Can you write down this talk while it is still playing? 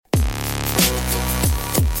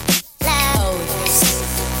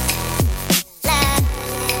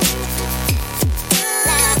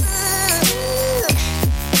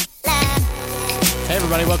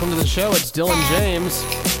welcome to the show. It's Dylan James,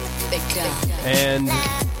 and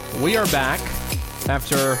we are back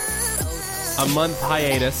after a month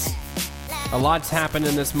hiatus. A lot's happened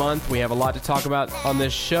in this month. We have a lot to talk about on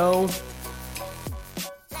this show.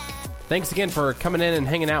 Thanks again for coming in and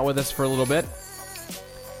hanging out with us for a little bit.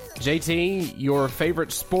 JT, your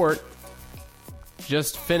favorite sport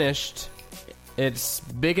just finished its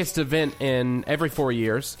biggest event in every 4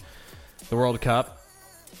 years, the World Cup.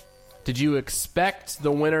 Did you expect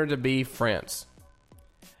the winner to be France?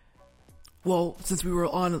 Well, since we were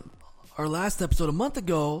on our last episode a month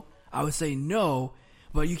ago, I would say no,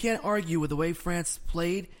 but you can't argue with the way France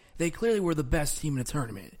played. They clearly were the best team in the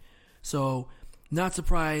tournament. So, not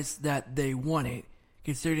surprised that they won it,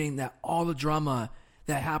 considering that all the drama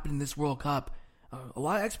that happened in this World Cup. A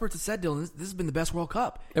lot of experts have said, Dylan, this has been the best World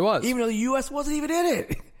Cup. It was. Even though the U.S. wasn't even in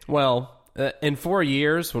it. Well, in 4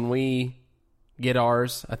 years, when we get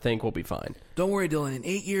ours, I think we'll be fine. Don't worry, Dylan. In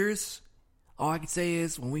 8 years, all I can say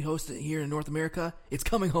is when we host it here in North America, it's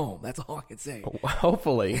coming home. That's all I can say.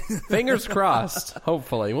 Hopefully. Fingers crossed.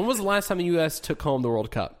 Hopefully. When was the last time the U.S. took home the World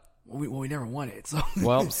Cup? We never won it. So.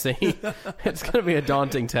 Well, see, it's going to be a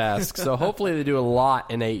daunting task. So hopefully they do a lot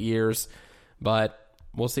in 8 years, but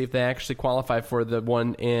we'll see if they actually qualify for the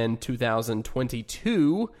one in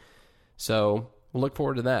 2022. So we'll look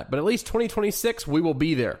forward to that. But at least 2026, we will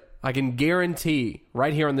be there. I can guarantee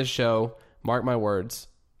right here on this show, mark my words,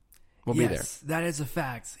 we'll be there. Yes, that is a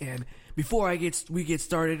fact. And before we get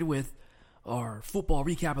started with our football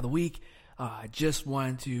recap of the week, I just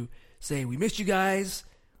wanted to say we missed you guys.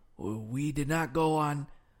 We did not go on,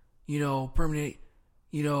 permanent,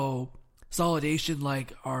 solidation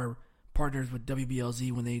like our partners with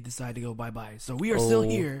WBLZ when they decided to go bye-bye. So we are still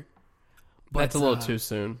here. But, that's a little too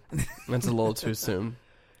soon. That's a little too soon.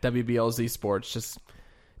 WBLZ Sports just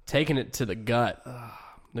taking it to the gut.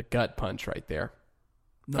 The gut punch right there.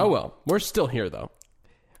 No. Oh, well. We're still here, though.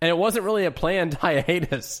 And it wasn't really a planned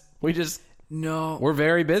hiatus. We're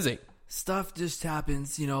very busy. Stuff just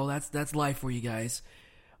happens. That's life for you guys.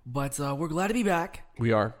 But we're glad to be back.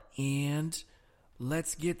 We are. And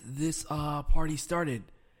let's get this party started.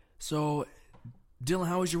 So, Dylan,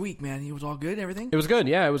 how was your week, man? It was all good, everything? It was good,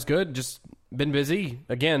 yeah, it was good. Just been busy.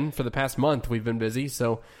 Again, for the past month, we've been busy.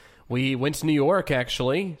 So, we went to New York,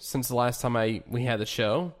 actually, since the last time we had the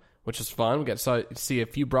show, which was fun. We got to see a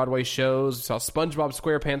few Broadway shows. We saw SpongeBob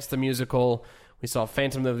SquarePants the musical. We saw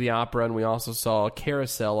Phantom of the Opera, and we also saw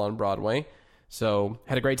Carousel on Broadway. So,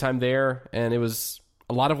 had a great time there, and it was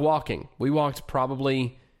a lot of walking. We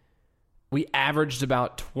averaged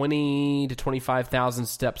about 20 to 25,000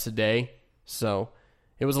 steps a day. So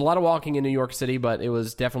it was a lot of walking in New York City, but it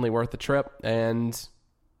was definitely worth the trip, and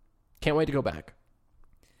can't wait to go back.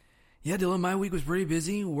 Yeah, Dylan, my week was pretty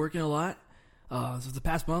busy, working a lot. So the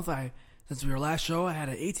past month, since our last show, I had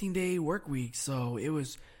an 18-day work week, so it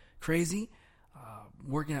was crazy.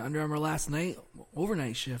 Working at Under Armour last night,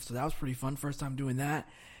 overnight shift, so that was pretty fun. First time doing that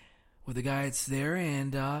with the guys there,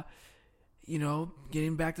 and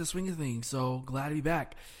getting back to the swing of things. So glad to be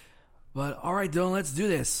back. But all right, Dylan, let's do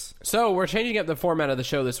this. So we're changing up the format of the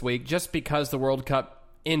show this week just because the World Cup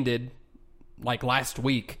ended like last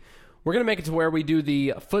week. We're going to make it to where we do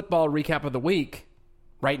the football recap of the week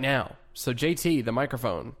right now. So JT, the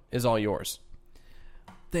microphone is all yours.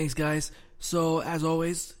 Thanks, guys. So as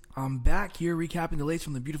always, I'm back here recapping the latest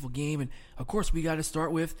from the beautiful game. And of course, we got to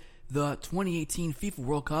start with the 2018 FIFA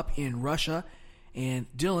World Cup in Russia. And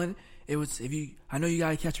Dylan, I know you got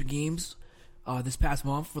to catch your games this past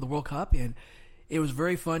month for the World Cup, and it was a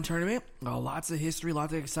very fun tournament. Lots of history,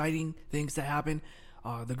 lots of exciting things that happened.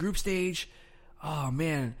 The group stage,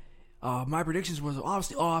 my predictions was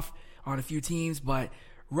obviously off on a few teams, but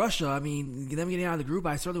Russia, them getting out of the group,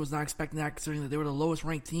 I certainly was not expecting that, considering that they were the lowest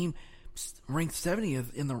ranked team, ranked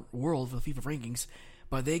 70th in the world for the FIFA rankings.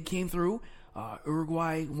 But they came through.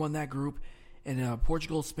 Uruguay won that group. And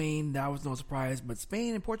Portugal, Spain, that was no surprise. But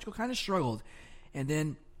Spain and Portugal kind of struggled. And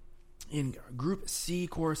then in Group C, of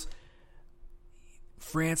course,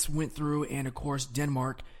 France went through. And, of course,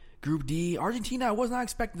 Denmark. Group D, Argentina, I was not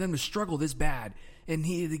expecting them to struggle this bad. And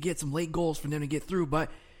needed to get some late goals for them to get through.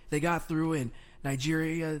 But they got through. And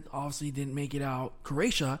Nigeria obviously didn't make it out.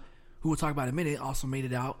 Croatia, who we'll talk about in a minute, also made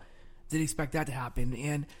it out. Didn't expect that to happen.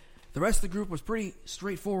 And the rest of the group was pretty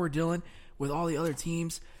straightforward, Dylan, with all the other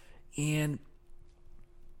teams. And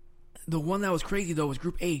the one that was crazy, though, was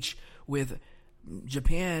Group H, with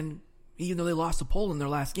Japan, even though they lost to Poland their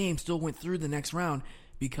last game, still went through the next round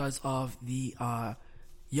because of the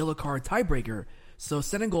yellow card tiebreaker. So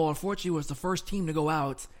Senegal, unfortunately, was the first team to go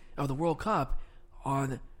out of the World Cup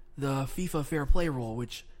on the FIFA Fair Play rule,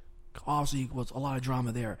 which obviously was a lot of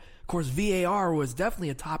drama there. Of course, VAR was definitely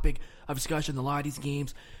a topic of discussion in a lot of these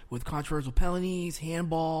games with controversial penalties,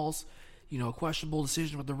 handballs, questionable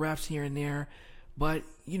decisions with the refs here and there. But,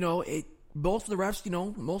 both of the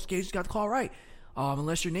refs, most cases got the call right.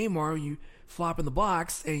 Unless you're Neymar, you flop in the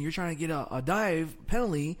box and you're trying to get a dive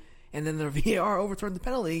penalty, and then the VAR overturned the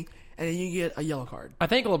penalty, and then you get a yellow card. I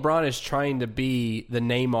think LeBron is trying to be the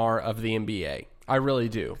Neymar of the NBA. I really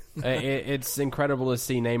do. It's incredible to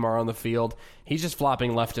see Neymar on the field. He's just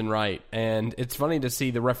flopping left and right, and it's funny to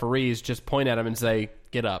see the referees just point at him and say,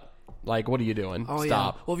 "Get up." Like, what are you doing? Oh,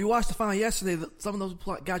 Stop. Yeah. Well, if you watched the final yesterday, some of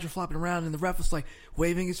those guys were flopping around, and the ref was like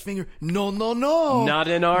waving his finger. No. Not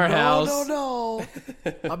in our house. No.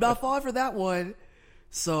 I'm not falling for that one.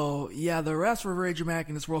 So, yeah, the refs were very dramatic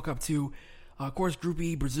in this World Cup, too. Of course, Group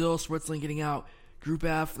E, Brazil, Switzerland getting out. Group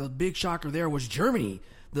F, the big shocker there was Germany,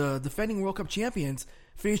 the defending World Cup champions,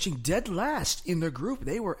 finishing dead last in their group.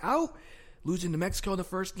 They were out, losing to Mexico in the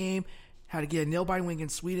first game, had to get a nail-biting win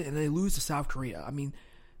against Sweden, and they lose to South Korea. I mean,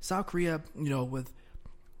 South Korea, with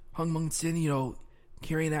Hung Min-sin,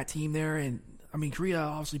 carrying that team there. And, Korea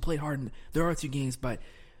obviously played hard in their other two games, but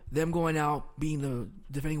them going out, being the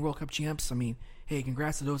defending World Cup champs, hey,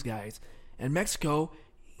 congrats to those guys. And Mexico,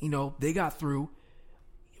 they got through,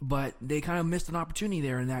 but they kind of missed an opportunity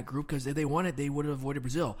there in that group because if they won it, they would have avoided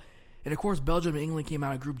Brazil. And, of course, Belgium and England came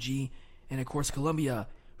out of Group G. And, of course, Colombia,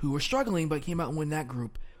 who were struggling but came out and won that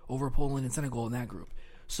group over Poland and Senegal in that group.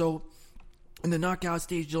 So, in the knockout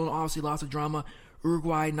stage, Dylan, obviously lots of drama.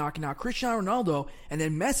 Uruguay knocking out Cristiano Ronaldo, and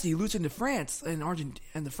then Messi losing to France and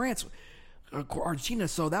Argentina.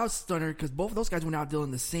 So that was stunner because both of those guys went out,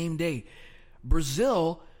 Dylan, the same day.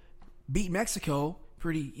 Brazil beat Mexico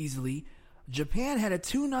pretty easily. Japan had a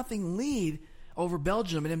 2-0 lead over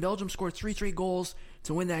Belgium, and then Belgium scored 3 straight goals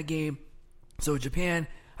to win that game. So Japan,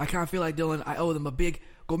 I kind of feel like, Dylan, I owe them a big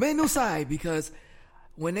Gomen no Sai because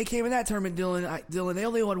when they came in that tournament, Dylan, they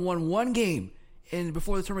only won one game. And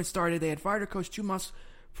before the tournament started, they had fired their coach 2 months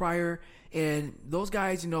prior. And those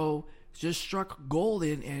guys, just struck gold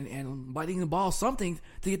and biting the ball, something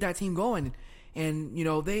to get that team going. And,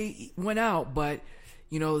 they went out, but,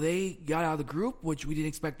 they got out of the group, which we didn't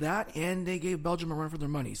expect that. And they gave Belgium a run for their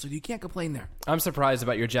money. So you can't complain there. I'm surprised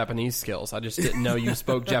about your Japanese skills. I just didn't know you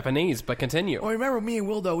spoke Japanese, but continue. Well, remember me and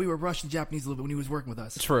Will, though, we were Russian Japanese a little bit when he was working with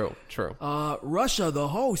us. True. Russia, the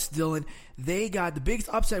host, Dylan, they got the biggest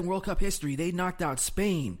upset in World Cup history. They knocked out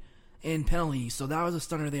Spain in penalties, so that was a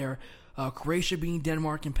stunner there. Croatia beating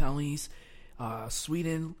Denmark in penalties.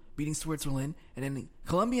 Sweden beating Switzerland. And then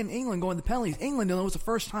Colombia and England going to penalties. England, Dylan, was the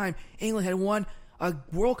first time England had won a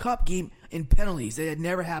World Cup game in penalties. It had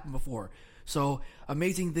never happened before. So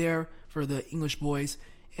amazing there for the English boys.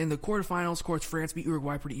 In the quarterfinals, of course, France beat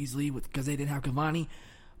Uruguay pretty easily because they didn't have Cavani.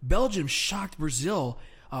 Belgium shocked Brazil.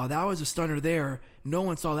 That was a stunner there. No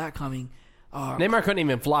one saw that coming. Neymar couldn't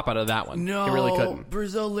even flop out of that one. No, he really couldn't.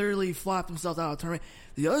 Brazil literally flopped themselves out of the tournament.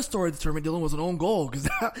 The other story of the tournament, Dylan, was an own goal because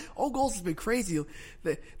own goals has been crazy.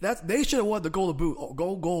 They should have won the Golden Boot.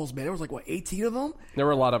 Goals, man. There was 18 of them? There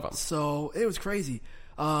were a lot of them. So it was crazy.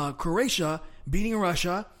 Croatia beating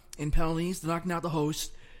Russia in penalties, knocking out the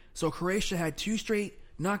host. So Croatia had 2 straight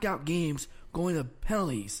knockout games going to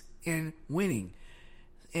penalties and winning.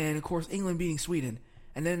 And, of course, England beating Sweden.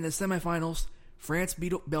 And then in the semifinals, France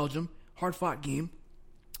beat Belgium. Hard-fought game.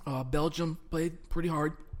 Belgium played pretty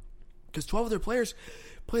hard because 12 of their players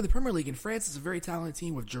play the Premier League, and France is a very talented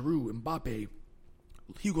team with Giroud, Mbappe,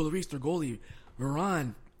 Hugo Lloris, their goalie,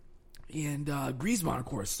 Varane, and Griezmann, of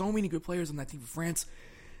course. So many good players on that team for France.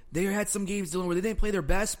 They had some games, Dylan, where they didn't play their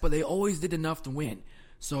best, but they always did enough to win.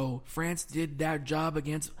 So France did that job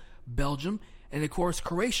against Belgium. And, of course,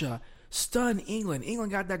 Croatia stunned England.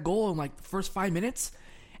 England got that goal in the first 5 minutes,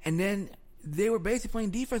 and then they were basically playing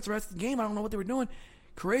defense the rest of the game. I don't know what they were doing.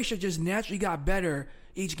 Croatia just naturally got better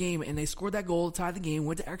each game, and they scored that goal to tie the game,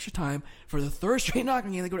 went to extra time. For the third straight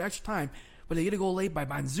knockout game, they go to extra time, but they get a goal late by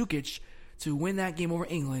Mandzukic to win that game over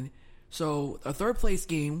England. So a third-place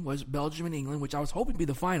game was Belgium and England, which I was hoping to be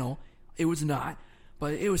the final. It was not,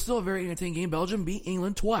 but it was still a very entertaining game. Belgium beat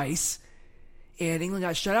England twice, and England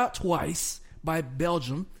got shut out twice by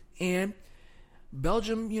Belgium. And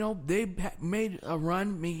Belgium, they made a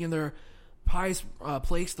run, making their highest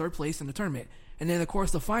place, third place in the tournament. And then, of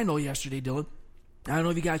course, the final yesterday, Dylan. I don't know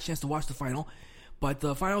if you got a chance to watch the final, but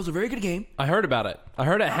the final was a very good game. I heard about it. I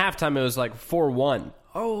heard at halftime it was 4-1.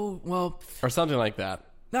 Oh, well. Or something like that.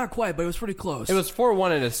 Not quite, but it was pretty close. It was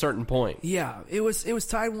 4-1 at a certain point. Yeah, it was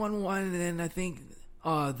tied 1-1, and then I think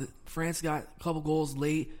France got a couple goals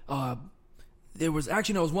late. It was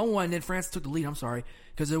 1-1, and then France took the lead, I'm sorry,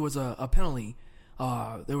 because it was a penalty.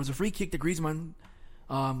 There was a free kick that Griezmann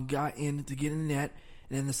got in to get in the net.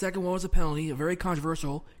 And then the second one was a penalty, very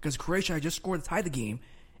controversial, because Croatia had just scored to tie the game.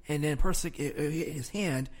 And then Persic hit his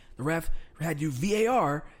hand. The ref had to do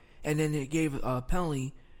VAR, and then it gave a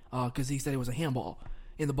penalty because he said it was a handball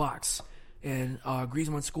in the box. And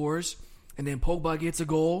Griezmann scores, and then Pogba gets a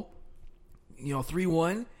goal,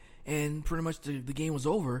 3-1, and pretty much the game was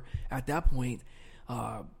over at that point.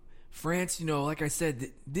 France, like I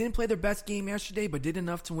said, didn't play their best game yesterday, but did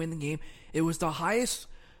enough to win the game. It was the highest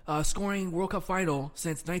scoring World Cup final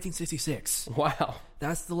since 1966. Wow.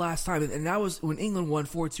 That's the last time. And that was when England won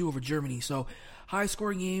 4-2 over Germany. So, high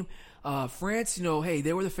scoring game. France, hey,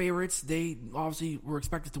 they were the favorites. They obviously were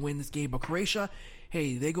expected to win this game. But Croatia,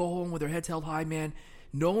 hey, they go home with their heads held high, man.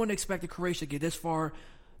 No one expected Croatia to get this far.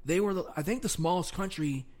 They were, I think, the smallest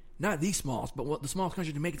country, not the smallest, but the smallest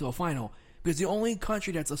country to make it to a final. Because the only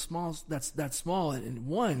country that's small and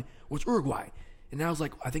won was Uruguay. And that was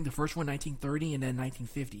I think the first one 1930 and then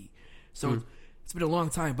 1950. So it's been a long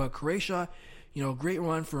time. But Croatia, great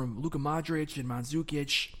run from Luka Modric and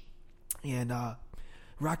Mandzukic and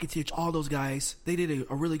Rakitic, all those guys. They did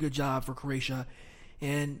a really good job for Croatia.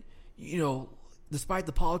 And, despite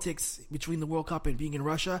the politics between the World Cup and being in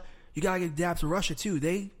Russia, you got to give dap to Russia too.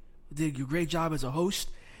 They did a great job as a host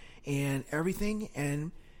and everything.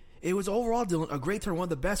 And it was overall, Dylan, a great turn. One of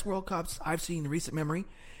the best World Cups I've seen in recent memory.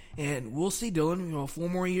 And we'll see, Dylan, 4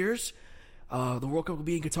 more years. The World Cup will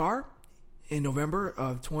be in Qatar in November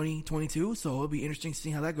of 2022. So it'll be interesting to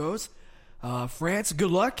see how that goes. France,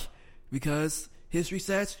 good luck, because history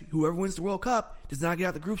says whoever wins the World Cup does not get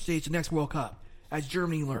out the group stage the next World Cup, as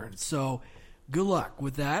Germany learned. So good luck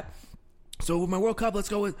with that. So with my World Cup, let's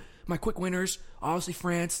go with my quick winners. Obviously,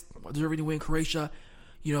 France, deserving to win. Croatia,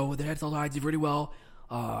 with the heads held high, did really well.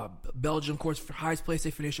 Belgium, of course, for highest place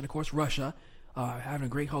they finished, and of course Russia, having a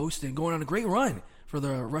great host and going on a great run for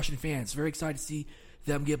the Russian fans. Very excited to see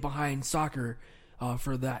them get behind soccer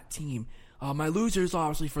for that team. My losers,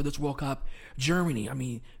 obviously, for this World Cup, Germany. I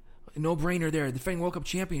mean, no brainer there. Defending World Cup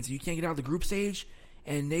champions, you can't get out of the group stage,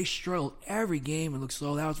 and they struggled every game and looked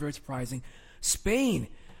slow. That was very surprising. Spain,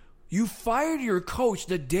 you fired your coach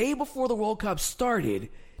the day before the World Cup started.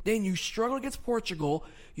 Then you struggle against Portugal.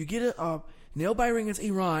 You get a nail by ring against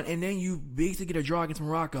Iran, and then you basically get a draw against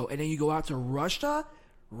Morocco, and then you go out to Russia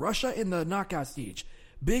in the knockout stage.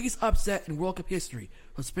 Biggest upset in World Cup history.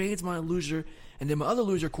 So Spain's my loser, and then my other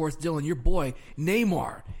loser, of course, Dylan, your boy,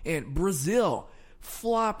 Neymar, and Brazil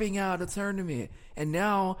flopping out of the tournament. And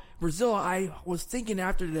now, Brazil, I was thinking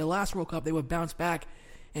after the last World Cup they would bounce back,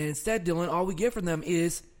 and instead, Dylan, all we get from them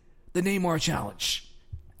is the Neymar challenge.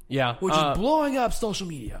 Yeah. Which is blowing up social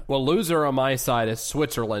media. Well, loser on my side is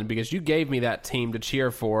Switzerland, because you gave me that team to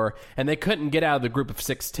cheer for, and they couldn't get out of the group of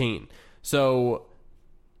 16. So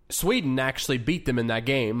Sweden actually beat them in that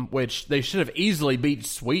game, which they should have easily beat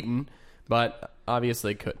Sweden, but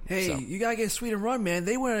obviously couldn't. Hey, you got to get Sweden run, man.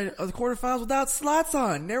 They went to the quarterfinals without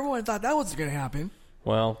Zlatan. Everyone thought that was going to happen.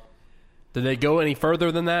 Well, did they go any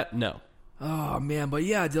further than that? No. Oh, man. But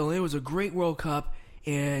yeah, Dylan, it was a great World Cup.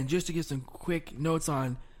 And just to get some quick notes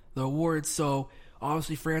on the awards, so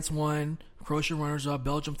obviously France won, Croatia runners-up,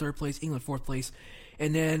 Belgium 3rd place, England 4th place.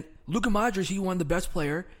 And then Luka Modric, he won the best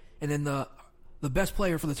player, and then the best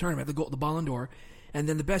player for the tournament, the Ballon d'Or. And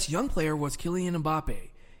then the best young player was Kylian Mbappe.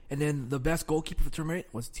 And then the best goalkeeper for the tournament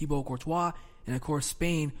was Thibaut Courtois. And, of course,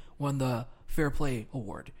 Spain won the Fair Play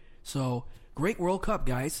Award. So, great World Cup,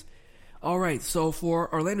 guys. All right, so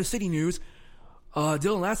for Orlando City news,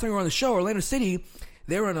 Dylan, last time we were on the show, Orlando City,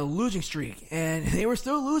 they were on a losing streak, and they were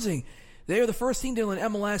still losing. They are the first team, Dylan,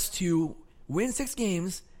 MLS to win 6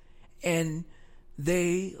 games, and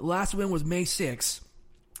last win was May 6th.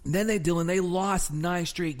 Then they lost 9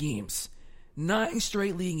 straight games. 9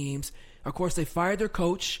 straight league games. Of course, they fired their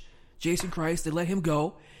coach, Jason Christ. They let him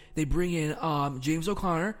go. They bring in James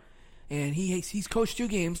O'Connor, and he's coached 2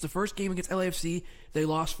 games. The first game against LAFC, they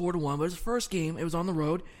lost 4-1. But his first game, it was on the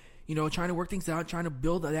road, trying to work things out, trying to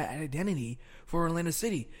build that identity for Orlando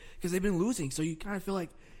City, because they've been losing. So you kind of feel like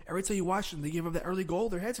every time you watch them, they give up that early goal,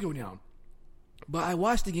 their heads go down. But I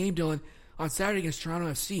watched the game, Dylan, on Saturday against Toronto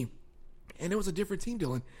FC, and it was a different team,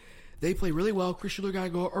 Dylan. They played really well. Chris Schuler got to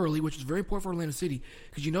go early, which is very important for Orlando City,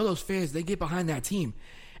 because those fans, they get behind that team.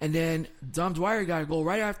 And then Dom Dwyer got a goal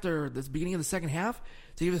right after the beginning of the second half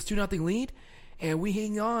to give us 2-0 lead, and we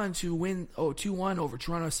hang on to win 2-1 over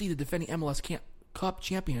Toronto FC, the defending MLS Cup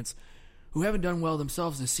champions, who haven't done well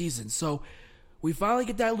themselves this season. So we finally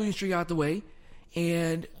get that losing streak out the way,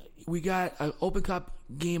 and we got an Open Cup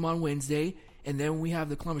game on Wednesday, And then we have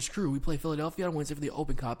the Columbus Crew. We play Philadelphia on Wednesday for the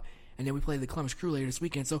Open Cup, and then we play the Columbus Crew later this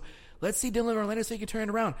weekend. So let's see Dylan Orlando so he can turn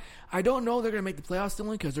it around. I don't know they're going to make the playoffs,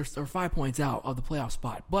 Dylan, because they're 5 points out of the playoff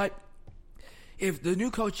spot. But if the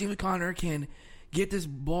new coach, Jim O'Connor, can get this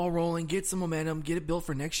ball rolling, get some momentum, get it built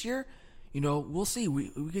for next year, we'll see.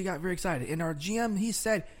 We got very excited. And our GM, he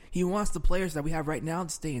said he wants the players that we have right now to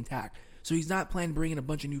stay intact. So he's not planning to bring in a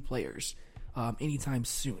bunch of new players anytime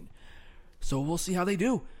soon. So we'll see how they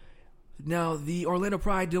do. Now, the Orlando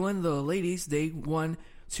Pride, Dylan, the ladies, they won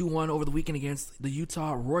 2-1 over the weekend against the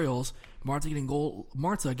Utah Royals. Marta getting a goal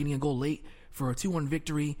late for a 2-1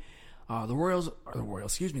 victory.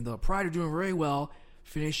 The Pride are doing very well,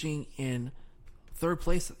 finishing in third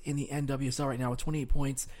place in the NWSL right now with 28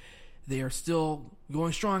 points. They are still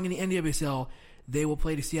going strong in the NWSL. They will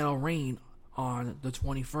play the Seattle Reign on the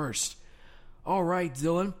 21st. All right,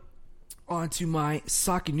 Dylan. On to my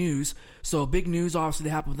soccer news. So big news obviously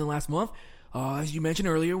that happened within the last month. As you mentioned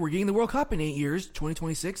earlier, we're getting the World Cup in 8 years,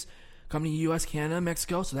 2026, coming to U.S., Canada,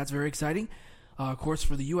 Mexico, so that's very exciting. Of course,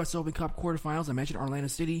 for the U.S. Open Cup quarterfinals, I mentioned Orlando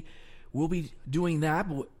City will be doing that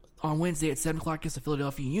on Wednesday at 7 o'clock against the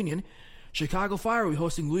Philadelphia Union. Chicago Fire will be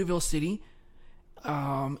hosting Louisville City,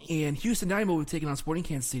 and Houston Dynamo will be taking on Sporting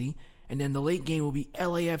Kansas City, and then the late game will be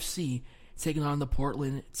LAFC taking on the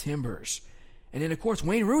Portland Timbers. And then, of course,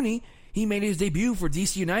 Wayne Rooney, he made his debut for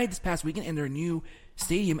DC United this past weekend in their new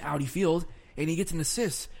stadium, Audi Field, and he gets an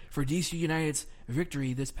assist for DC United's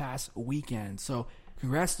victory this past weekend. So,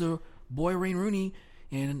 congrats to boy Wayne Rooney.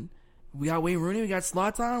 And we got Wayne Rooney, we got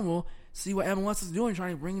Zlatan. We'll see what MLS is doing,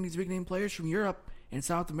 trying to bring in these big-name players from Europe and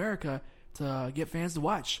South America to get fans to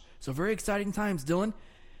watch. So, very exciting times, Dylan.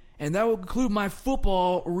 And that will conclude my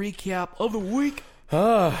football recap of the week.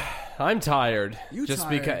 I'm tired. Tired? Because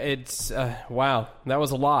it's wow, that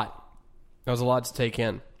was a lot. That was a lot to take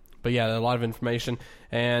in. But yeah, a lot of information,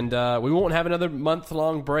 and we won't have another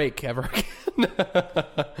month-long break ever again,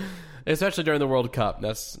 especially during the World Cup.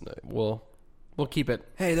 We'll keep it.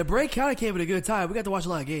 Hey, the break kind of came at a good time. We got to watch a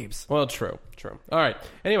lot of games. Well, true. All right.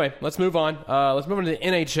 Anyway, let's move on. Let's move on to the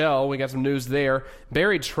NHL. We got some news there.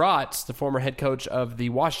 Barry Trotz, the former head coach of the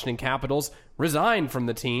Washington Capitals, resigned from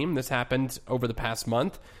the team. This happened over the past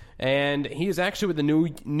month, and he is actually with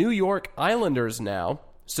the New York Islanders now.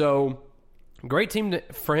 So, great team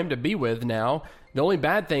for him to be with now. The only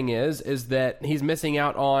bad thing is that he's missing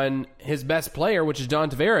out on his best player, which is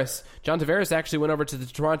John Tavares. John Tavares actually went over to the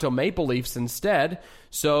Toronto Maple Leafs instead.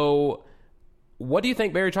 So what do you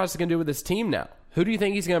think Barry Trotz is going to do with this team now? Who do you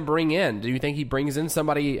think he's going to bring in? Do you think he brings in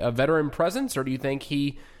somebody, a veteran presence, or do you think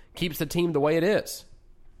he keeps the team the way it is?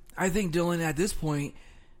 I think, Dylan, at this point,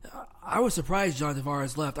 I was surprised John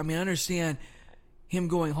Tavares left. I mean, I understand him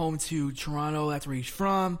going home to Toronto. That's where he's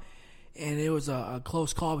from. And it was a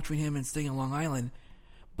close call between him and staying in Long Island.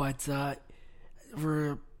 But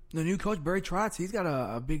for the new coach, Barry Trotz, he's got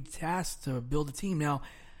a big task to build a team. Now,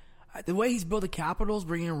 the way he's built the Capitals,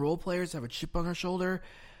 bringing in role players to have a chip on their shoulder,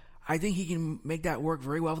 I think he can make that work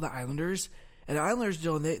very well for the Islanders. And the Islanders,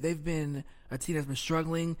 Dylan, they've been a team that's been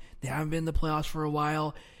struggling. They haven't been in the playoffs for a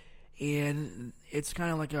while. And it's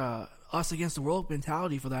kind of like a us against the world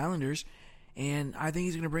mentality for the Islanders. And I think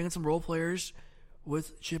he's going to bring in some role players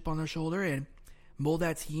with chip on their shoulder and mold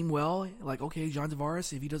that team well. Like, okay, John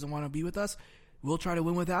Tavares, if he doesn't want to be with us, we'll try to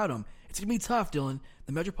win without him. It's going to be tough, Dylan.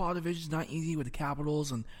 The Metropolitan Division is not easy with the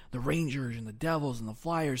Capitals and the Rangers and the Devils and the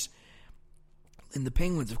Flyers and the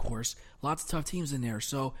Penguins, of course. Lots of tough teams in there.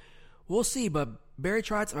 So we'll see. But Barry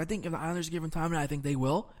Trotz, I think if the Islanders are given time, and I think they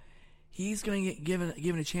will, he's going to get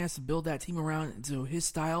given a chance to build that team around to his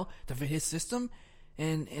style, to fit his system.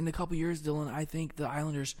 And in a couple years, Dylan, I think the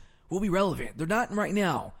Islanders will be relevant. They're not right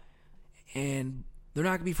now, and they're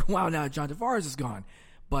not going to be for a while now. John Tavares is gone,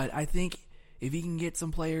 but I think if he can get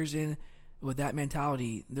some players in with that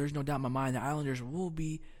mentality, there's no doubt in my mind the Islanders will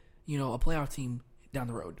be, a playoff team down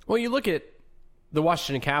the road. Well, you look at the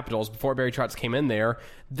Washington Capitals before Barry Trotz came in there;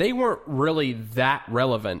 they weren't really that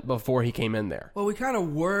relevant before he came in there. Well, we kind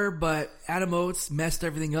of were, but Adam Oates messed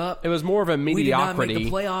everything up. It was more of a mediocrity. We did not make the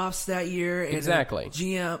playoffs that year. And Exactly.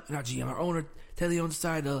 Our owner Ted Leon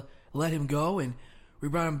decided to let him go, and we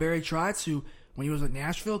brought in Barry Trotz, who, when he was at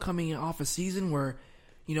Nashville, coming off a season where,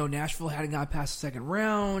 Nashville hadn't got past the second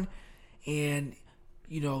round, and,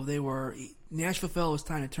 Nashville felt it was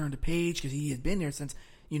time to turn the page because he had been there since,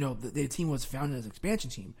 the team was founded as an expansion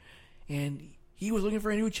team. And he was looking for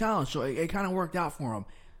a new challenge, so it kind of worked out for him.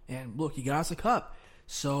 And look, he got us a cup,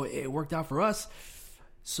 so it worked out for us.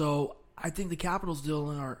 So I think the Capitals,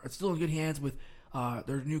 Dylan, are still in good hands with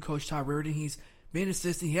their new coach, Todd Reardon. He's been an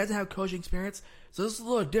assistant. He hasn't had coaching experience, so this is a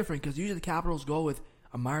little different because usually the Capitals go with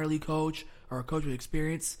a minor league coach or a coach with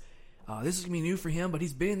experience. This is going to be new for him, but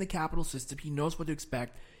he's been in the Capital system. He knows what to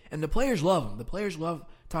expect. And the players love him. The players love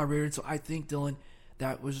Todd Reirden. So I think, Dylan,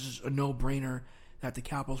 that was just a no-brainer that the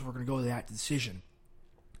Capitals were going to go to that decision.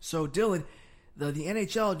 So, Dylan, the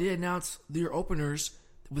NHL did announce their openers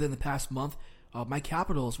within the past month. My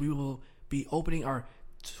Capitals, we will be opening our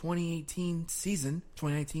 2019 season,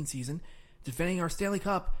 defending our Stanley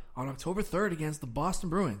Cup on October 3rd against the Boston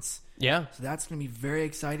Bruins. Yeah. So that's going to be very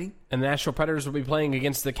exciting. And the Nashville Predators will be playing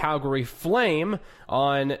against the Calgary Flame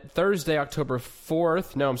on Thursday, October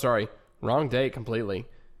 4th. No, I'm sorry. Wrong date completely.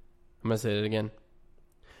 I'm going to say it again.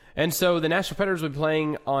 And so the Nashville Predators will be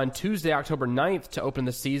playing on Tuesday, October 9th to open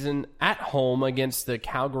the season at home against the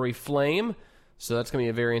Calgary Flame. So that's going to be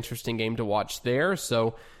a very interesting game to watch there.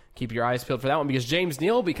 So keep your eyes peeled for that one because James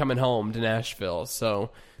Neal will be coming home to Nashville.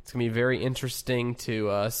 So it's going to be very interesting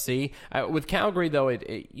to see. With Calgary, though,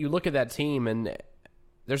 you look at that team, and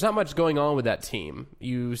there's not much going on with that team.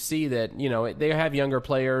 You see that, they have younger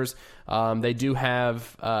players. They do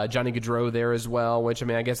have Johnny Gaudreau there as well, which,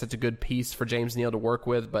 I guess that's a good piece for James Neal to work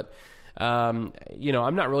with. But, I'm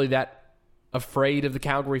not really that afraid of the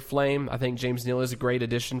Calgary Flame. I think James Neal is a great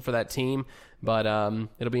addition for that team. But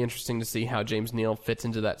it'll be interesting to see how James Neal fits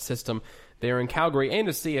into that system there in Calgary and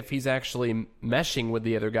to see if he's actually meshing with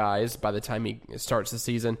the other guys by the time he starts the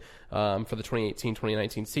season for the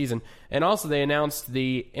 2018-2019 season. And also they announced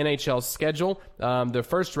the NHL schedule. The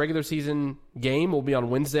first regular season game will be on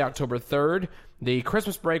Wednesday, October 3rd. The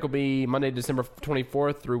Christmas break will be Monday, December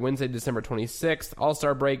 24th through Wednesday, December 26th.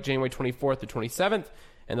 All-Star break, January 24th through 27th.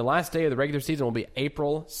 And the last day of the regular season will be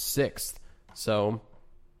April 6th. So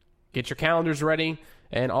get your calendars ready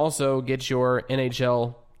and also get your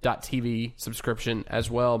NHL.TV subscription as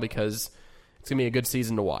well because it's going to be a good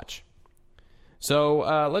season to watch.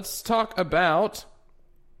 So let's talk about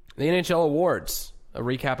the NHL awards. A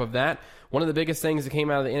recap of that. One of the biggest things that came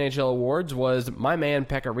out of the NHL awards was my man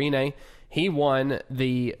Pekka Rinne. He won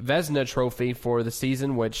the Vezina Trophy for the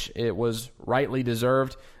season, which it was rightly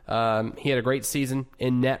deserved. He had a great season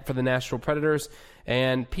in net for the Nashville Predators.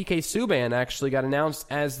 And PK Subban actually got announced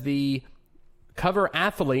as the cover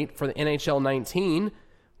athlete for the NHL 19,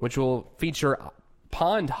 which will feature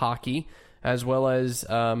pond hockey as well as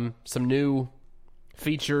some new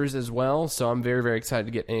features as well. So I'm very, very excited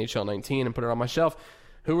to get NHL 19 and put it on my shelf.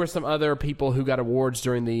 Who were some other people who got awards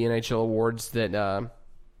during the NHL awards that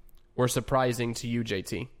were surprising to you,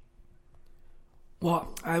 JT?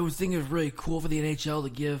 Well, I was thinking it was really cool for the NHL to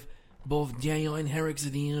give both Daniel and Henrik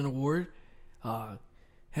Sedin an award.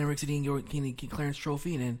 Henrik Sedin getting the Clarence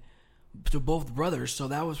Trophy, and then to both brothers, so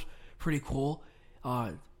that was pretty cool.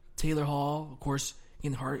 Taylor Hall, of course,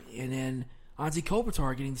 getting Hart, and then Anze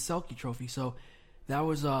Kopitar getting the Selke Trophy. So that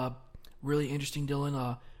was really interesting,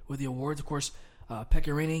 Dylan, with the awards. Of course,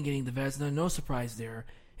 Pekka Rinne getting the Vezina, no surprise there.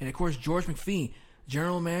 And, of course, George McPhee,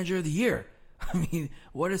 General Manager of the Year. I mean,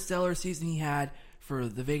 what a stellar season he had for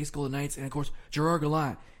the Vegas Golden Knights. And, of course, Gerard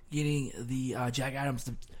Gallant getting the Jack Adams,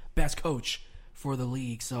 the best coach for the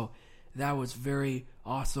league. So that was very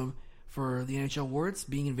awesome for the NHL awards,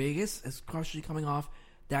 being in Vegas, especially coming off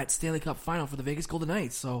that Stanley Cup final for the Vegas Golden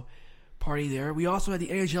Knights. So party there. We also had the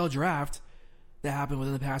NHL draft that happened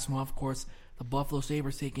within the past month. Of course, the Buffalo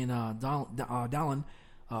Sabres taking Dallin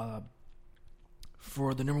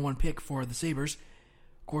for the number one pick for the Sabres.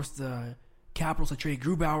 Of course, the Capitals had traded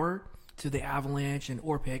Grubauer to the Avalanche and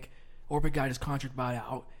Orpik. Orpik got his contract buy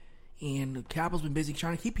out. And the Capitals been busy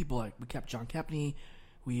trying to keep people. Like we kept John Kepney.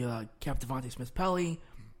 We kept Devontae Smith-Pelly.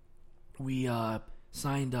 We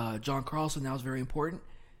signed John Carlson. That was very important.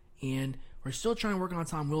 And we're still trying to work on a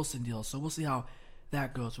Tom Wilson deal. So we'll see how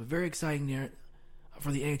that goes. But very exciting there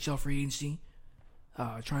for the NHL free agency.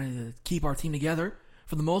 Trying to keep our team together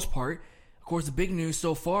for the most part. Of course, the big news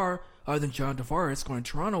so far, other than John Tavares going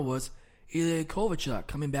to Toronto, was Ilya Kovalchuk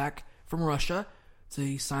coming back from Russia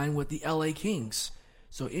to sign with the LA Kings.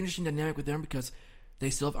 So interesting dynamic with them because they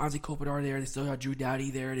still have Anze Kopitar there. They still got Drew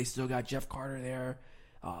Doughty there. They still got Jeff Carter there.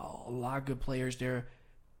 A lot of good players there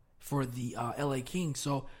for the LA Kings.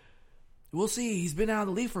 So we'll see. He's been out of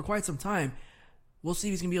the league for quite some time. We'll see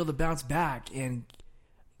if he's going to be able to bounce back and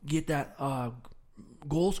get that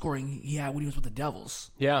goal scoring he had when he was with the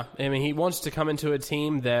Devils. Yeah, I mean, he wants to come into a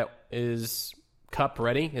team that is Cup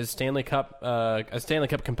ready, is Stanley Cup, a Stanley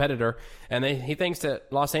Cup competitor, and he thinks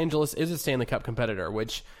that Los Angeles is a Stanley Cup competitor,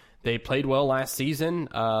 which they played well last season.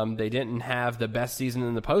 They didn't have the best season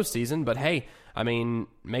in the postseason, but hey, I mean,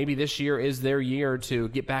 maybe this year is their year to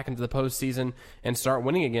get back into the postseason and start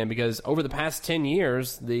winning again, because over the past 10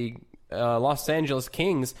 years, the Los Angeles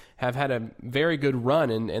Kings have had a very good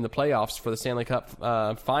run in the playoffs for the Stanley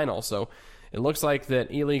Cup final. So it looks like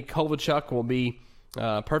that Ilya Kovalchuk will be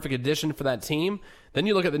Perfect addition for that team. Then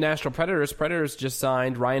you look at the Nashville Predators. Predators just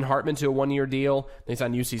signed Ryan Hartman to a 1-year deal. They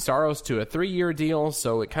signed UC Saros to a 3-year deal,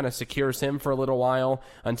 so it kind of secures him for a little while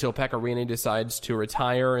until Pekka Rinne decides to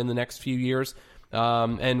retire in the next few years.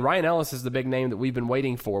 And Ryan Ellis is the big name that we've been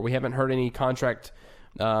waiting for. We haven't heard any contract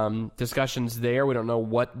discussions there. We don't know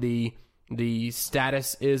what the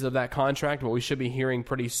status is of that contract, but we should be hearing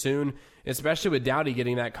pretty soon, especially with Doughty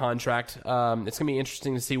getting that contract. It's going to be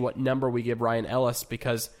interesting to see what number we give Ryan Ellis,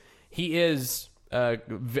 because he is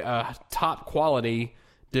a top quality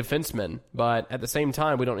defenseman, but at the same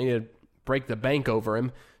time, we don't need to break the bank over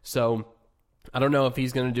him. So I don't know if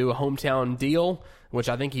he's going to do a hometown deal, which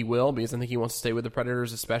I think he will, because I think he wants to stay with the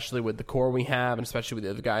Predators, especially with the core we have, and especially with the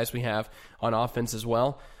other guys we have on offense as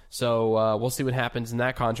well. So we'll see what happens in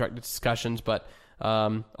that contract discussions. But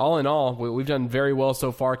all in all, we've done very well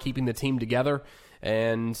so far keeping the team together.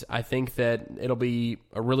 And I think that it'll be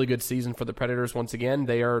a really good season for the Predators once again.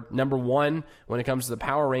 They are number 1 when it comes to the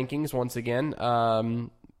power rankings once again,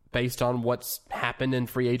 based on what's happened in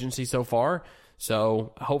free agency so far.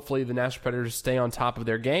 So hopefully the Nashville Predators stay on top of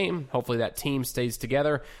their game. Hopefully that team stays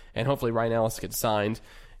together. And hopefully Ryan Ellis gets signed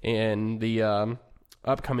in the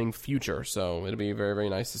upcoming future. So it'll be very, very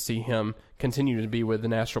nice to see him continue to be with the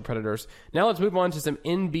Nashville Predators. Now let's move on to some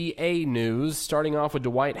NBA news, starting off with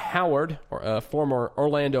Dwight Howard, a former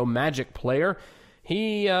Orlando Magic player.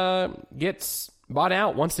 He gets bought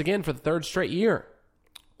out once again for the 3rd straight year.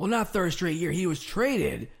 Well, not 3rd straight year. He was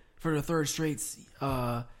traded for the 3rd straight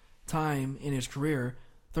time in his career.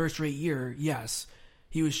 3rd straight year, yes.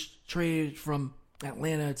 He was traded from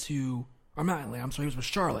Atlanta to, or not Atlanta, I'm sorry, he was with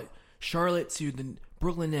Charlotte. Charlotte to the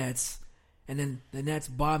Brooklyn Nets, and then the Nets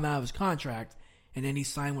bought him out of his contract, and then he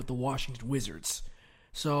signed with the Washington Wizards.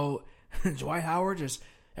 So Dwight Howard, just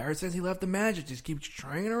ever since he left the Magic, just keeps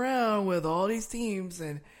trying around with all these teams,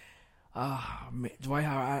 and Dwight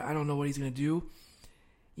Howard, I don't know what he's going to do.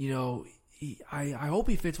 You know, I hope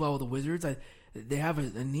he fits well with the Wizards. They have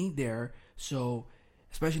a need there, so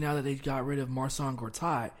especially now that they got rid of Marcin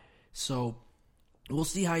Gortat. So we'll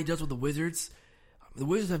see how he does with the Wizards. The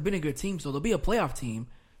Wizards have been a good team, so they'll be a playoff team.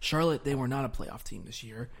 Charlotte, they were not a playoff team this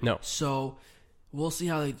year. No. So we'll see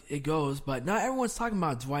how it goes. But not everyone's talking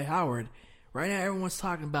about Dwight Howard. Right now, everyone's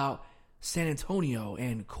talking about San Antonio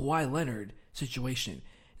and Kawhi Leonard situation.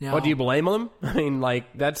 Now, What, do you blame them? I mean,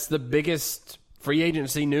 that's the biggest free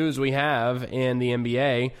agency news we have in the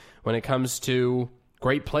NBA when it comes to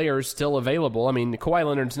great players still available. I mean, Kawhi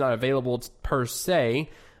Leonard's not available per se,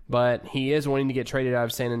 but he is wanting to get traded out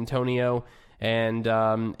of San Antonio. And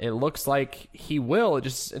it looks like he will.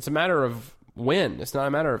 It's a matter of when. It's not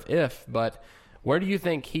a matter of if. But where do you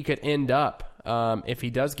think he could end up if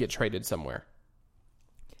he does get traded somewhere?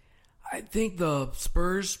 I think the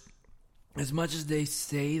Spurs, as much as they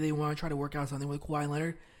say they want to try to work out something with Kawhi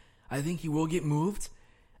Leonard, I think he will get moved.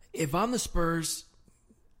 If I'm the Spurs,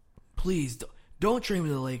 please don't trade him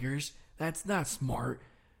to the Lakers. That's not smart.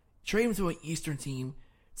 Trade him to an Eastern team.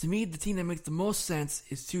 To me, the team that makes the most sense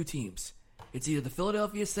is 2 teams. It's either the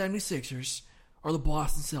Philadelphia 76ers or the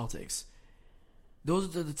Boston Celtics.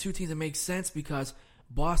 Those are the 2 teams that make sense because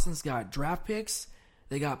Boston's got draft picks.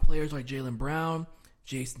 They got players like Jaylen Brown,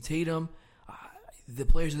 Jason Tatum, the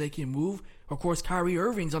players that they can move. Of course, Kyrie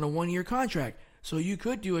Irving's on a 1-year contract, so you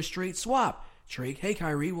could do a straight swap. Trade, hey,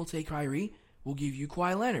 Kyrie, we'll take Kyrie. We'll give you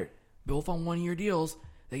Kawhi Leonard. Both on 1-year deals.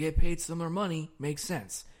 They get paid similar money. Makes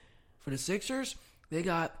sense. For the Sixers, they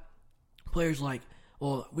got players like,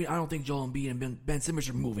 well, I don't think Joel Embiid and Ben Simmons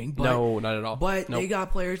are moving. But, no, not at all. But They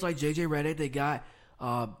got players like JJ Redick. They got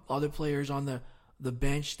other players on the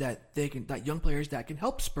bench that young players that can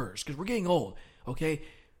help Spurs because we're getting old. Okay,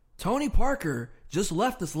 Tony Parker just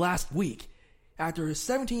left us last week after his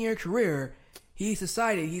 17-year career. He's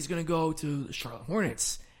decided he's going to go to the Charlotte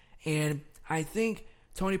Hornets, and I think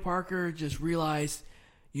Tony Parker just realized,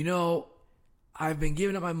 I've been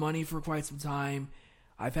giving up my money for quite some time.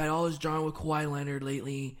 I've had all this drama with Kawhi Leonard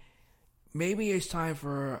lately. Maybe it's time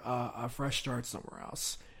for a fresh start somewhere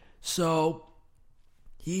else. So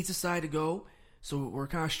he decided to go. So we're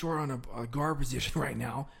kind of short on a guard position right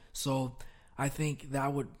now. So I think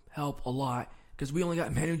that would help a lot because we only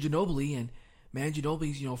got Manu Ginobili, and Manu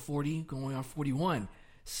Ginobili's 40 going on 41.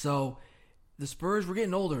 So the Spurs, we're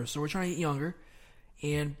getting older, so we're trying to get younger.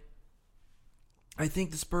 And I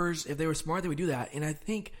think the Spurs, if they were smart, they would do that. And I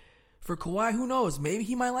think for Kawhi, who knows? Maybe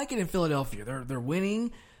he might like it in Philadelphia. They're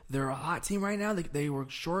winning. They're a hot team right now. They were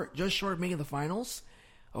just short of making the finals.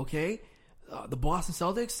 Okay, the Boston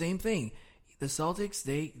Celtics, same thing. The Celtics,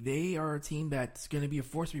 they are a team that's going to be a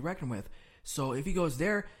force to be reckoned with. So if he goes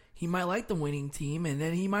there, he might like the winning team, and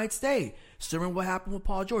then he might stay. Similar to what happened with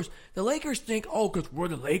Paul George. The Lakers think, because we're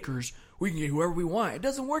the Lakers, we can get whoever we want. It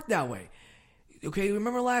doesn't work that way. Okay,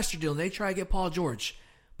 remember last year, Dylan, they tried to get Paul George.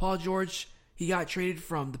 Paul George, he got traded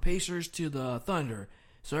from the Pacers to the Thunder.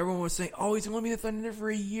 So everyone was saying, he's going to be the Thunder for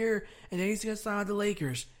a year, and then he's going to sign with the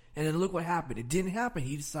Lakers. And then look what happened. It didn't happen.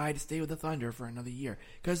 He decided to stay with the Thunder for another year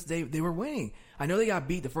because they were winning. I know they got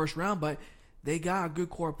beat the first round, but they got a good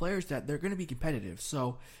core of players that they're going to be competitive.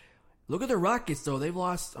 So look at the Rockets, though. They've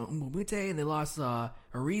lost Mute and they lost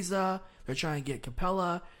Ariza. They're trying to get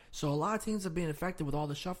Capella. So a lot of teams have been affected with all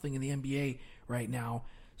the shuffling in the NBA right now.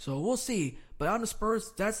 So we'll see. But on the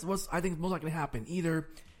Spurs, that's what I think is most likely to happen. Either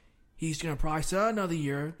he's going to probably sell another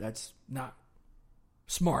year. That's not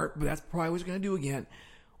smart, but that's probably what he's going to do again.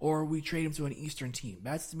 Or we trade him to an Eastern team.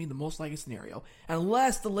 That's, to me, the most likely scenario.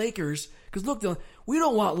 Unless the Lakers, because look, Dylan, we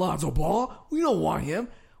don't want Lonzo Ball. We don't want him.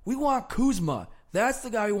 We want Kuzma. That's the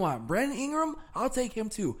guy we want. Brandon Ingram, I'll take him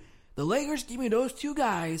too. The Lakers, give me those two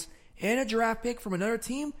guys and a draft pick from another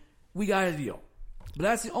team, we got a deal. But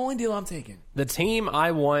that's the only deal I'm taking. The team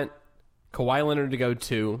I want Kawhi Leonard to go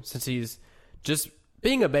to, since he's just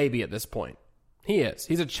being a baby at this point. He is.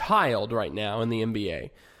 He's a child right now in the NBA.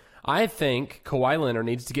 I think Kawhi Leonard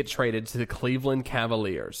needs to get traded to the Cleveland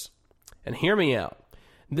Cavaliers. And hear me out.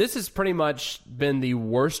 This has pretty much been the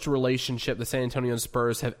worst relationship the San Antonio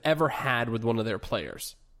Spurs have ever had with one of their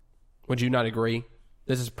players. Would you not agree?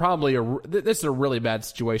 This is probably this is a really bad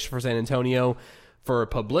situation for San Antonio, for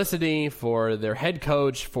publicity, for their head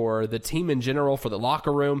coach, for the team in general, for the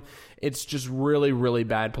locker room. It's just really, really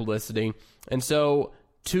bad publicity. And so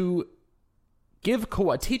to give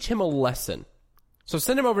Kawhi, teach him a lesson. So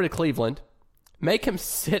send him over to Cleveland, make him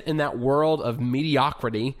sit in that world of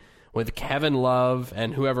mediocrity with Kevin Love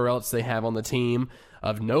and whoever else they have on the team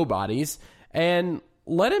of nobodies, and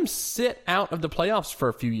let him sit out of the playoffs for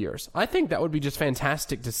a few years. I think that would be just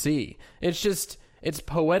fantastic to see. It's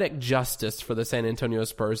poetic justice for the San Antonio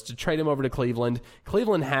Spurs to trade him over to Cleveland.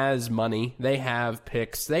 Cleveland has money. They have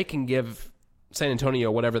picks. They can give San Antonio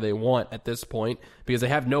whatever they want at this point because they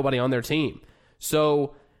have nobody on their team.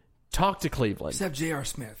 So talk to Cleveland. Except J.R.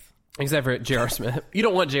 Smith. Except for J.R. Smith. You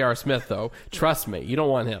don't want J.R. Smith, though. Trust me. You don't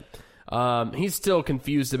want him. He's still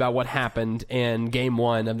confused about what happened in Game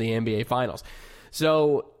 1 of the NBA Finals.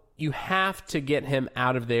 So you have to get him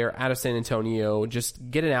out of there, out of San Antonio.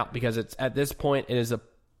 Just get it out because it's at this point it is a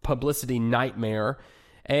publicity nightmare.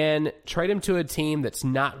 And trade him to a team that's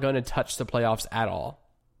not going to touch the playoffs at all.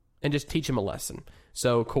 And just teach him a lesson.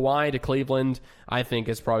 So Kawhi to Cleveland, I think,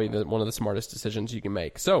 is probably one of the smartest decisions you can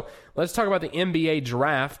make. So let's talk about the NBA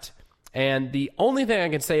draft. And the only thing I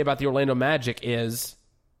can say about the Orlando Magic is,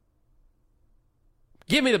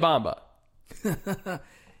 give me the Bamba.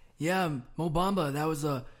 Yeah, Mo Bamba, that was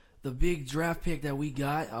the big draft pick that we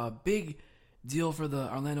got. A big deal for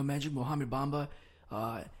the Orlando Magic, Mohamed Bamba,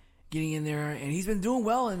 getting in there. And he's been doing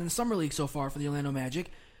well in the Summer League so far for the Orlando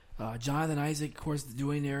Magic. Jonathan Isaac, of course,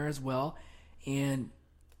 doing there as well. And,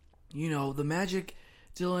 the Magic,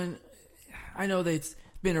 Dylan, I know that it's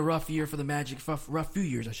been a rough year for the Magic, rough few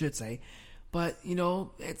years, I should say. But,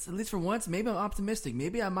 it's at least for once, maybe I'm optimistic.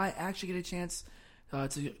 Maybe I might actually get a chance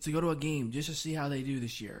to go to a game just to see how they do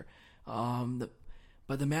this year.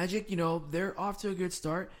 But the Magic, they're off to a good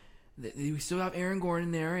start. We still have Aaron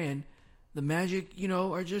Gordon there, and the Magic,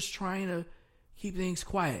 are just trying to keep things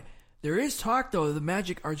quiet. There is talk, though, the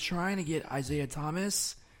Magic are trying to get Isaiah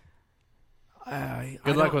Thomas.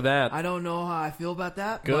 Good luck with that. I don't know how I feel about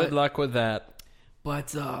that. Good luck with that.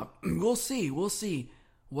 But we'll see. We'll see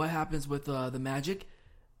what happens with the Magic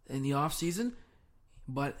in the offseason.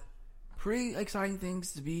 But pretty exciting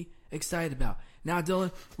things to be excited about. Now,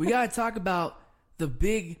 Dylan, we got to talk about the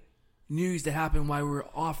big news that happened while we were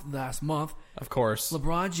off last month. Of course.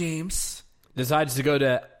 LeBron James decides to go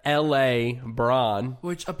to L.A. Bron.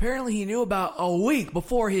 Which apparently he knew about a week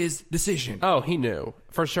before his decision. Oh, he knew.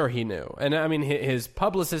 For sure he knew. And, I mean, his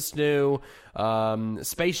publicist knew.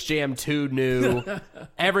 Space Jam 2 knew.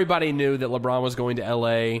 Everybody knew that LeBron was going to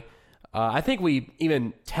L.A. I think we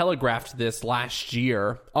even telegraphed this last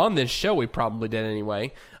year. On this show, we probably did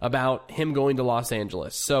anyway, about him going to Los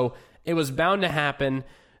Angeles. So it was bound to happen.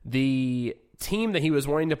 The team that he was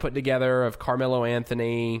wanting to put together of Carmelo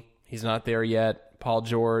Anthony, he's not there yet. Paul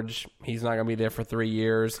George, he's not going to be there for 3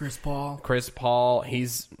 years. Chris Paul,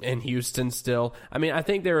 he's in Houston still. I mean, I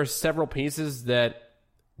think there are several pieces that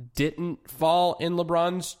didn't fall in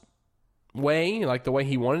LeBron's way, like the way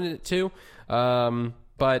he wanted it to.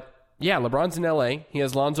 But yeah, LeBron's in LA. He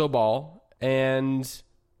has Lonzo Ball. And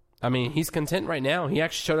I mean, he's content right now. He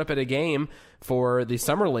actually showed up at a game for the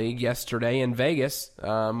Summer League yesterday in Vegas,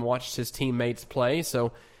 watched his teammates play.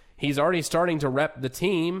 So he's already starting to rep the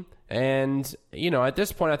team. And, at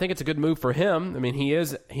this point, I think it's a good move for him. I mean, he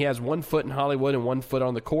has 1 foot in Hollywood and 1 foot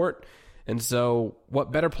on the court. And so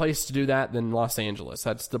what better place to do that than Los Angeles?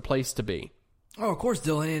 That's the place to be. Oh, of course,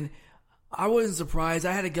 Dylan. And I wasn't surprised.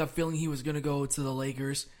 I had a gut feeling he was going to go to the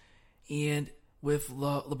Lakers. And with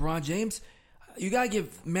LeBron James, you got to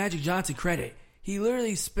give Magic Johnson credit. He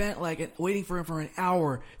literally spent waiting for him for an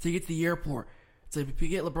hour to get to the airport to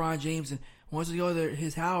get LeBron James. And once we go to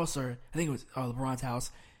his house, or I think it was LeBron's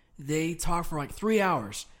house, they talked for 3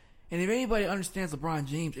 hours. And if anybody understands LeBron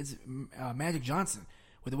James, it's Magic Johnson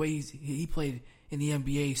with the way he played in the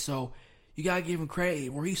NBA. So you got to give him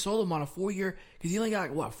credit where he sold him on a 4-year, because he only got,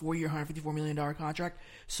 4-year, $154 million contract.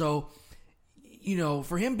 So,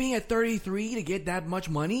 for him being at 33 to get that much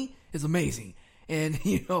money is amazing. And,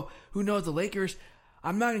 who knows, the Lakers,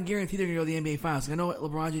 I'm not going to guarantee they're going to go to the NBA Finals. I know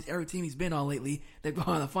LeBron James, every team he's been on lately, they've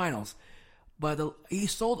gone to the Finals. But he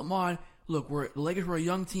sold them on, look, the Lakers were a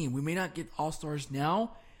young team. We may not get All-Stars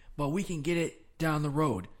now, but we can get it down the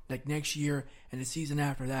road, next year and the season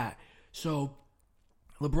after that. So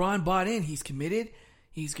LeBron bought in. He's committed.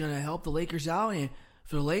 He's going to help the Lakers out. And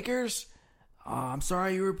for the Lakers, I'm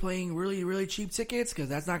sorry you were playing really, really cheap tickets, because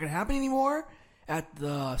that's not going to happen anymore at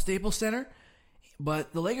the Staples Center.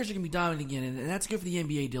 But the Lakers are going to be dominant again, and that's good for the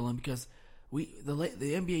NBA, Dylan, because the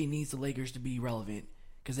NBA needs the Lakers to be relevant,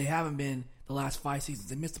 because they haven't been the last 5 seasons.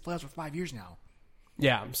 They missed the playoffs for 5 years now.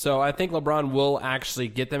 Yeah, so I think LeBron will actually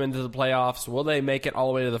get them into the playoffs. Will they make it all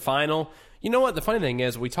the way to the final? You know what? The funny thing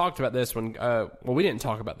is, we talked about this when, we didn't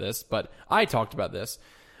talk about this, but I talked about this.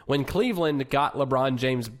 When Cleveland got LeBron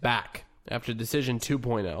James back after Decision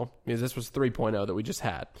 2.0, because this was 3.0 that we just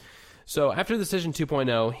had. So after Decision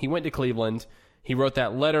 2.0, he went to Cleveland. He wrote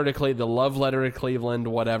that letter to Cleveland, the love letter to Cleveland,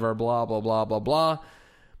 whatever, blah, blah, blah, blah, blah.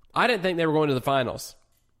 I didn't think they were going to the finals.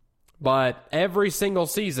 But every single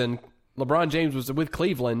season, LeBron James was with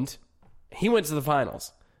Cleveland, he went to the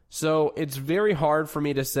finals. So it's very hard for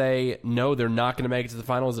me to say, no, they're not going to make it to the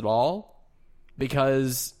finals at all,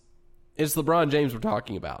 because it's LeBron James we're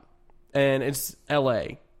talking about. And it's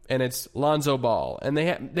L.A., and it's Lonzo Ball, and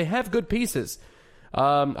they have good pieces.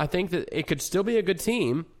 I think that it could still be a good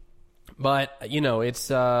team, but,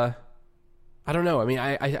 it's... I don't know. I mean,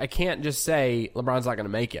 I can't just say LeBron's not going to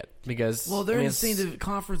make it, because... Well, they're in the same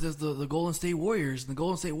conference as the Golden State Warriors. And the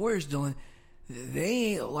Golden State Warriors, Dylan,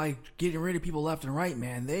 they ain't getting rid of people left and right,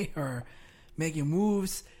 man. They are making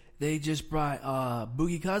moves. They just brought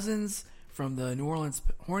Boogie Cousins from the New Orleans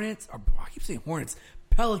Hornets. Or, I keep saying Hornets.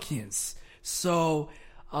 Pelicans. So,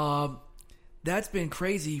 that's been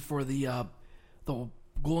crazy for the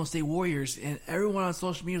Golden State Warriors. And everyone on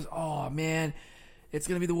social media is, oh, man... It's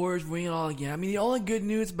going to be the Warriors winning it all again. I mean, the only good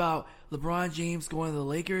news about LeBron James going to the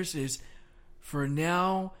Lakers is, for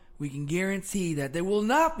now, we can guarantee that there will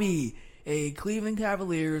not be a Cleveland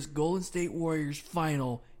Cavaliers Golden State Warriors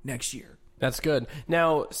final next year. That's good.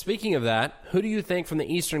 Now, speaking of that, who do you think from the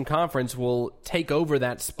Eastern Conference will take over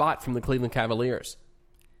that spot from the Cleveland Cavaliers?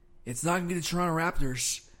 It's not going to be the Toronto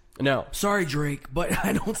Raptors. No. Sorry, Drake, but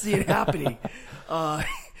I don't see it happening.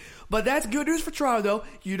 But that's good news for Toronto, though.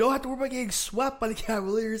 You don't have to worry about getting swept by the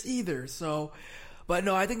Cavaliers either. So, but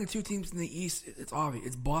no, I think the two teams in the East, it's obvious.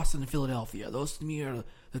 It's Boston and Philadelphia. Those, to me, are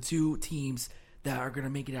the two teams that are going to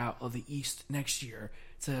make it out of the East next year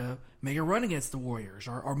to make a run against the Warriors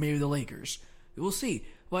or maybe the Lakers. We'll see.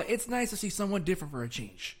 But it's nice to see someone different for a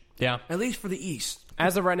change. Yeah. At least for the East.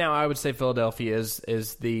 As of right now, I would say Philadelphia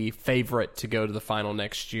is the favorite to go to the final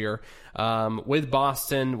next year. With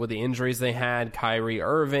Boston, with the injuries they had, Kyrie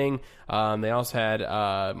Irving, they also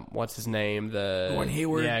had, what's his name? Gordon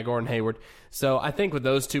Hayward. Yeah, Gordon Hayward. So I think with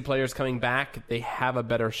those two players coming back, they have a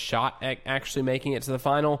better shot at actually making it to the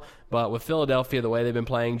final. But with Philadelphia, the way they've been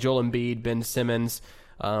playing, Joel Embiid, Ben Simmons,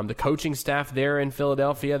 the coaching staff there in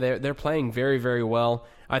Philadelphia, they're playing very, very well.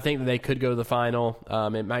 I think that they could go to the final.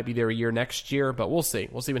 It might be their year next year, but we'll see.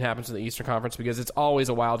 We'll see what happens in the Eastern Conference, because it's always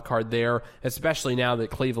a wild card there, especially now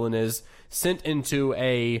that Cleveland is sent into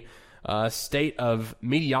a state of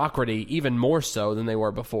mediocrity, even more so than they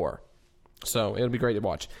were before. So it'll be great to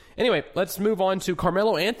watch. Anyway, let's move on to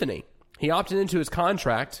Carmelo Anthony. He opted into his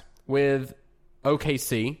contract with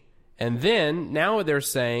OKC, and then now they're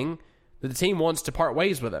saying that the team wants to part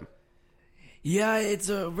ways with him. Yeah, it's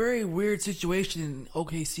a very weird situation in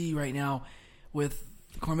OKC right now with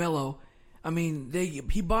Carmelo. I mean,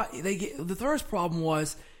 the first problem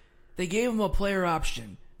was they gave him a player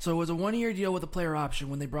option. So it was a 1-year deal with a player option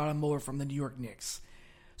when they brought him over from the New York Knicks.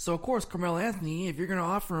 So, of course, Carmelo Anthony, if you're going to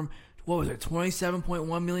offer him, what was it,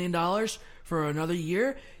 $27.1 million for another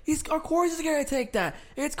year, of course he's going to take that.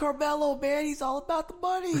 It's Carmelo, man. He's all about the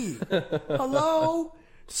money. Hello?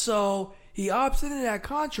 So he opts into that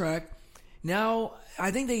contract. Now,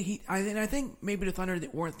 I think I think maybe the Thunder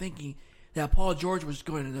weren't thinking that Paul George was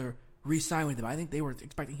going to re-sign with them. I think they were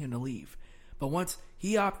expecting him to leave. But once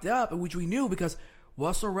he opted up, which we knew because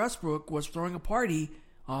Russell Westbrook was throwing a party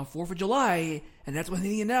on 4th of July, and that's when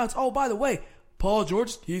he announced, oh, by the way, Paul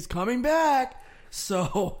George, he's coming back.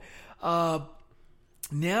 So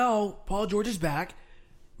now Paul George is back.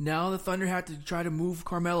 Now the Thunder had to try to move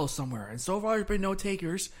Carmelo somewhere. And so far there's been no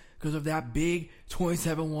takers because of that big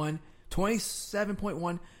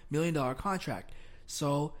 $27.1 million contract.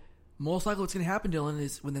 So most likely what's going to happen, Dylan,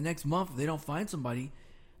 is when the next month, if they don't find somebody,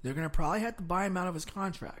 they're going to probably have to buy him out of his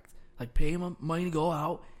contract. Like pay him money to go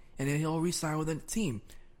out, and then he'll re-sign with the team.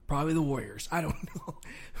 Probably the Warriors. I don't know.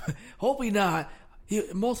 Hopefully not.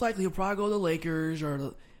 Most likely he'll probably go to the Lakers,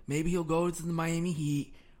 or maybe he'll go to the Miami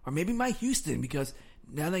Heat, or maybe Houston, because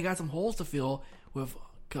now they got some holes to fill with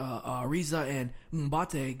Ariza and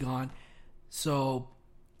Mbate gone. So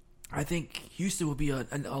I think Houston would be a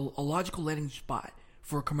logical landing spot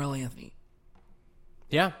for Carmelo Anthony.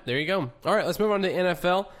 Yeah, there you go. All right, let's move on to the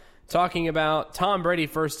NFL. Talking about Tom Brady,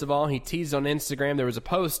 first of all, he teased on Instagram. There was a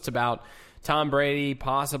post about Tom Brady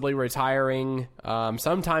possibly retiring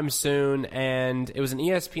sometime soon, and it was an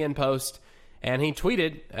ESPN post, and he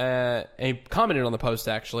tweeted, he commented on the post,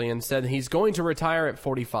 actually, and said he's going to retire at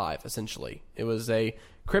 45, essentially. It was a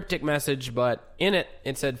cryptic message, but in it,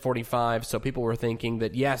 it said 45, so people were thinking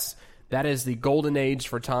that, yes, that is the golden age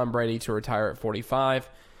for Tom Brady to retire at 45,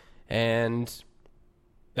 and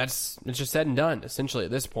it's just said and done, essentially,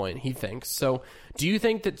 at this point, he thinks. So do you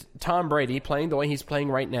think that Tom Brady, playing the way he's playing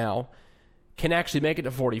right now, can actually make it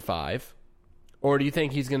to 45? Or do you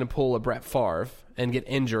think he's going to pull a Brett Favre and get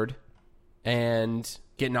injured and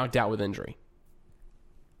get knocked out with injury?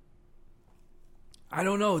 I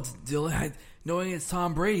don't know, Dylan. Knowing it's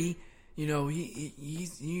Tom Brady,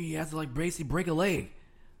 he has to like basically break a leg,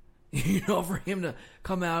 for him to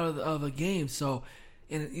come out of a game. So,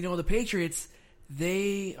 and the Patriots,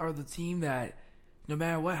 they are the team that no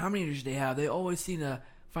matter how many injuries they have, they always seem to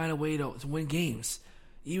find a way to win games,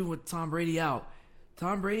 even with Tom Brady out.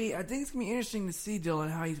 Tom Brady, I think it's going to be interesting to see,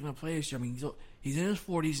 Dylan, how he's going to play this year. I mean, he's in his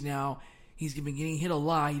 40s now. He's been getting hit a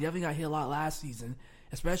lot. He definitely got hit a lot last season,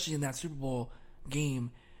 especially in that Super Bowl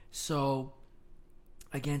game. So,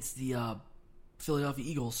 against the Philadelphia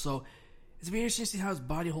Eagles. So, it's going to be interesting to see how his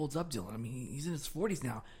body holds up, Dylan. I mean, he's in his 40s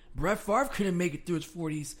now. Brett Favre couldn't make it through his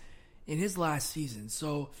 40s in his last season.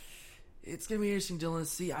 So, it's going to be interesting, Dylan, to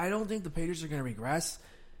see. I don't think the Patriots are going to regress.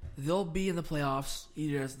 They'll be in the playoffs,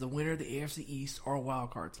 either as the winner of the AFC East or a wild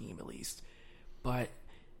card team, at least. But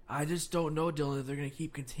I just don't know, Dylan, if they're going to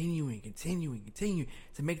keep continuing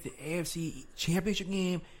to make the AFC Championship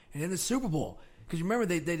game and then the Super Bowl. Because remember,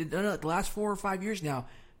 they've done it the last 4 or 5 years now,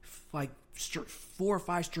 like 4 or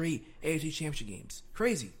 5 straight AFC Championship games.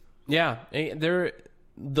 Crazy. Yeah, they're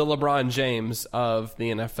the LeBron James of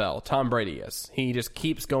the NFL. Tom Brady is. He just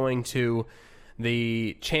keeps going to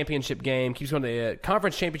the championship game, keeps going to the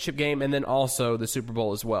conference championship game, and then also the Super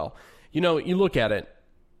Bowl as well. You look at it,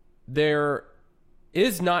 there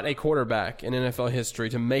is not a quarterback in NFL history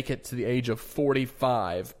to make it to the age of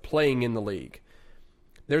 45 playing in the league.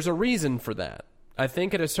 There's a reason for that. I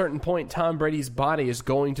think at a certain point, Tom Brady's body is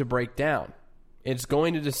going to break down. It's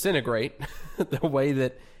going to disintegrate the way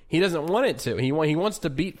that he doesn't want it to. He wants to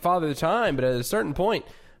beat Father Time, but at a certain point,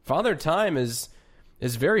 Father Time is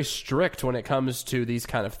very strict when it comes to these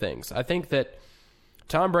kind of things. I think that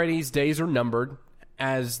Tom Brady's days are numbered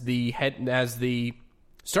as the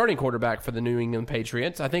starting quarterback for the New England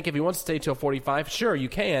Patriots. I think if he wants to stay till 45, sure, you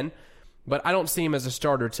can, but I don't see him as a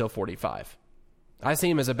starter till 45. I see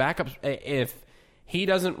him as a backup. If he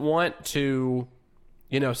doesn't want to,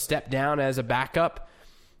 step down as a backup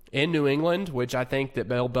in New England, which I think that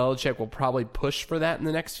Bill Belichick will probably push for that in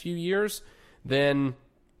the next few years, then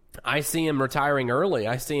I see him retiring early.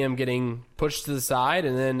 I see him getting pushed to the side,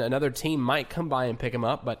 and then another team might come by and pick him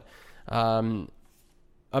up. But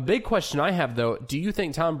a big question I have, though, do you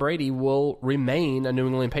think Tom Brady will remain a New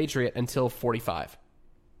England Patriot until 45?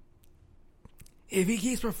 If he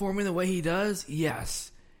keeps performing the way he does,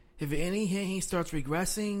 yes. If he starts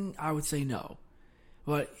regressing, I would say no.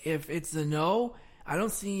 But if it's a no, I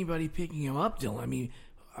don't see anybody picking him up, Dylan.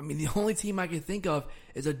 I mean, the only team I can think of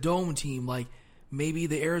is a dome team, like maybe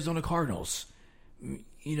the Arizona Cardinals.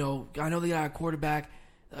 I know they got a quarterback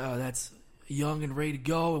that's young and ready to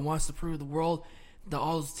go and wants to prove to the world,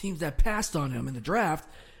 all those teams that passed on him in the draft.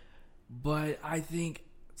 But I think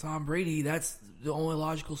Tom Brady, that's the only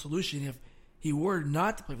logical solution. If he were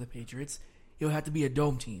not to play for the Patriots, he'll have to be a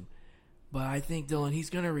dome team. But I think, Dylan, he's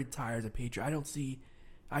going to retire as a Patriot. I don't see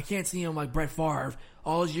I can't see him like Brett Favre,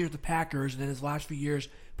 all his years with the Packers, and then his last few years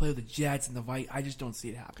play with the Jets and the Vikings. I just don't see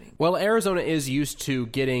it happening. Well, Arizona is used to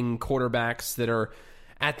getting quarterbacks that are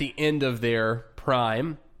at the end of their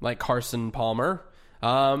prime, like Carson Palmer.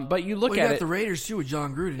 But you look at it, the Raiders too with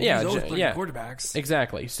John Gruden. Yeah, he's always playing quarterbacks.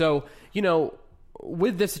 Exactly. So,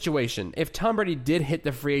 with this situation, if Tom Brady did hit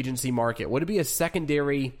the free agency market, would it be a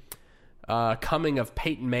secondary coming of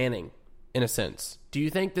Peyton Manning, in a sense? Do you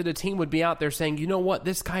think that a team would be out there saying, you know what,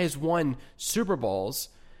 this guy has won Super Bowls,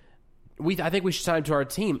 I think we should sign him to our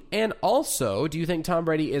team? And also, do you think Tom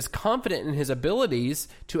Brady is confident in his abilities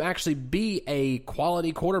to actually be a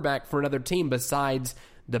quality quarterback for another team besides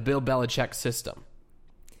the Bill Belichick system?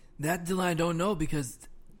 That Dylan, I don't know, because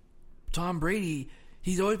Tom Brady,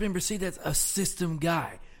 he's always been perceived as a system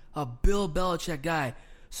guy, a Bill Belichick guy.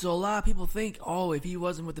 So a lot of people think, if he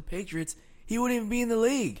wasn't with the Patriots, he wouldn't even be in the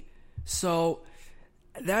league. So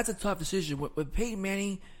that's a tough decision. With Peyton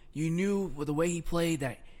Manning, you knew with the way he played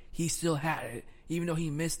that he still had it, even though he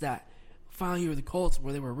missed that final year with the Colts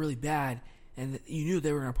where they were really bad, and you knew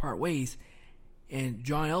they were going to part ways. And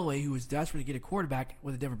John Elway, who was desperate to get a quarterback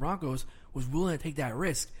with the Denver Broncos, was willing to take that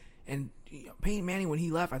risk. And Peyton Manning, when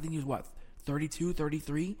he left, I think he was, 32,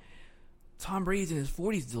 33? Tom Brady's in his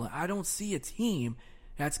 40s, Dylan. I don't see a team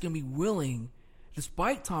that's going to be willing,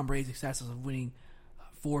 despite Tom Brady's successes of winning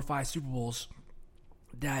 4 or 5 Super Bowls,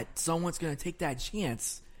 that someone's going to take that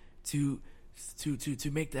chance to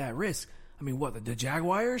make that risk. I mean, what, the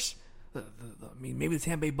Jaguars? Maybe the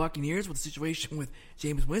Tampa Bay Buccaneers with the situation with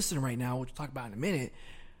Jameis Winston right now, which we'll talk about in a minute.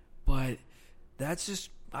 But I just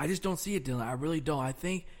don't see it, Dylan. I really don't. I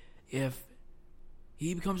think if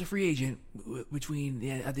he becomes a free agent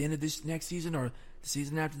at the end of this next season or the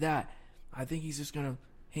season after that, I think he's just going to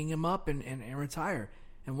hang him up and retire.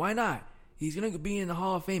 And why not? He's going to be in the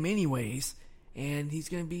Hall of Fame anyways, and he's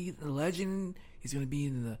going to be a legend. He's going to be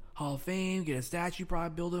in the Hall of Fame, get a statue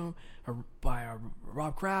probably built him by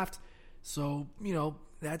Rob Kraft. So,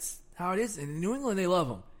 that's how it is. And in New England, they love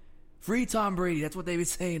him. Free Tom Brady. That's what they've been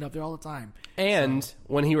saying up there all the time. And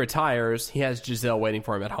when he retires, he has Giselle waiting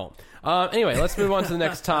for him at home. Anyway, let's move on to the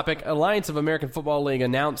next topic. Alliance of American Football League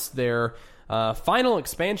announced their final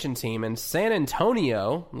expansion team in San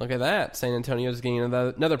Antonio. Look at that. San Antonio is getting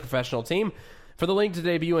another professional team for the league to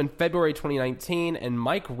debut in February 2019, and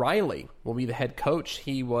Mike Riley will be the head coach.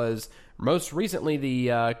 He was most recently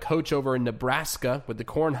the coach over in Nebraska with the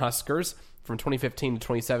Cornhuskers from 2015 to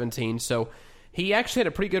 2017. So he actually had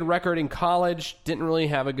a pretty good record in college, didn't really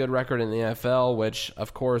have a good record in the NFL, which,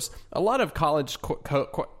 of course, a lot of college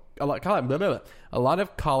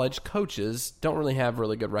coaches don't really have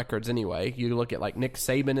really good records anyway. You look at like Nick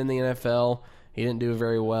Saban in the NFL, he didn't do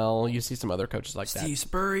very well. You see some other coaches like that. Steve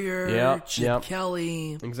Spurrier, Chip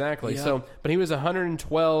Kelly. Exactly. Yep. So, but he was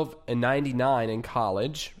 112-99 in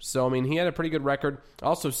college. So, I mean, he had a pretty good record.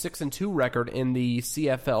 Also 6-2 record in the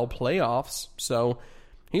CFL playoffs. So,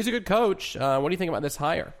 he's a good coach. What do you think about this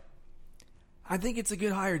hire? I think it's a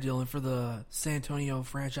good hire, Dylan, for the San Antonio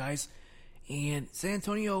franchise. And San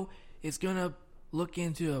Antonio is going to look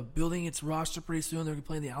into building its roster pretty soon. They're going to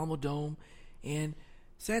play in the Alamo Dome. And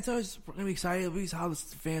San Antonio's going to be excited. At least how the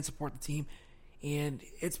fans support the team. And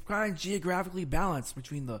it's kind of geographically balanced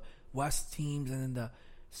between the West teams and then the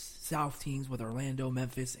South teams with Orlando,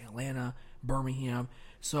 Memphis, Atlanta, Birmingham.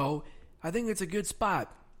 So I think it's a good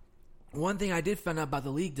spot. One thing I did find out about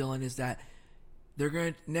the league, Dylan, is that they're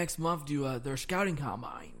going to next month do their scouting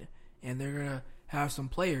combine, and they're going to have some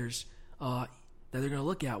players that they're going to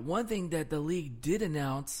look at. One thing that the league did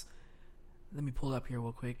announce, let me pull it up here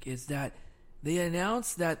real quick, is that they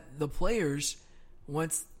announced that the players,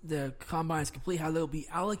 once the combine is complete, how they'll be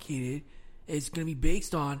allocated is going to be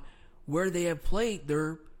based on where they have played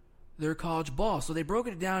their college ball. So they broke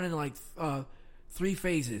it down in like 3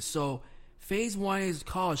 phases. So phase 1 is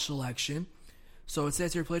college selection. So it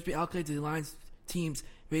says here players be allocated to the Alliance teams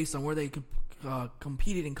based on where they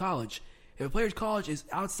competed in college. If a player's college is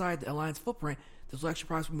outside the Alliance footprint, the selection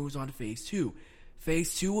process moves on to phase 2.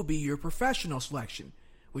 Phase 2 will be your professional selection,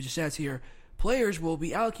 which it says here players will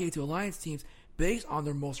be allocated to Alliance teams based on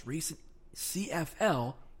their most recent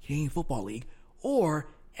CFL, Canadian Football League, or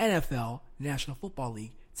NFL, National Football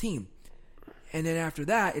League team. And then after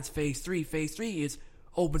that, it's phase 3. Phase 3 is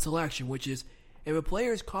open selection, which is if a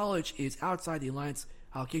player's college is outside the Alliance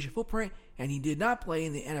allocation footprint and he did not play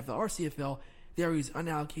in the NFL or CFL, there he's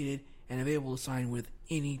unallocated and available to sign with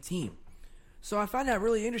any team. So I find that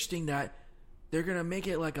really interesting that they're going to make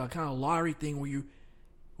it like a kind of lottery thing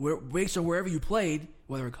where based on wherever you played,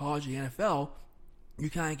 whether in college or the NFL, you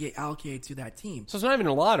kind of get allocated to that team. So it's not even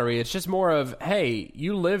a lottery. It's just more of, hey,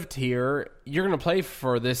 you lived here. You're going to play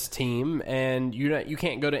for this team, and you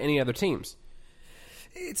can't go to any other teams.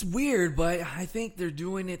 It's weird, but I think they're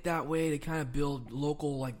doing it that way to kind of build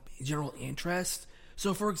local, like, general interest.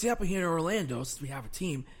 So, for example, here in Orlando, since we have a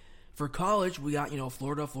team, for college, we got,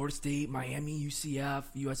 Florida, Florida State, Miami, UCF,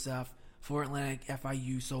 USF, Florida Atlantic,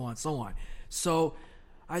 FIU, so on, so on. So,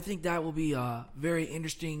 I think that will be a very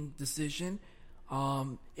interesting decision.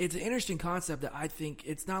 It's an interesting concept that I think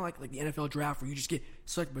it's not like the NFL draft where you just get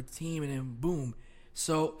selected by a team and then boom.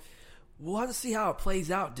 So, we'll have to see how it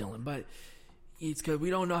plays out, Dylan, but it's because we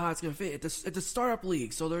don't know how it's going to fit. It's a startup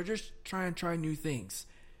league, so they're just trying to try new things.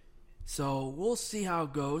 So we'll see how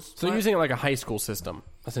it goes. So using it like a high school system,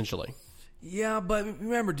 essentially. Yeah, but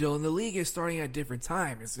remember, Dylan, the league is starting at a different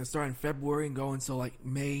time. It's going to start in February and go until like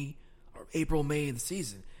May or April, May of the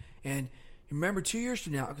season. And remember, 2 years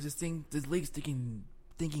from now, because this league's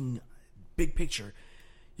thinking big picture,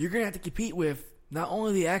 you're going to have to compete with not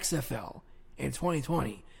only the XFL in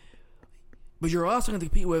 2020, but you're also going to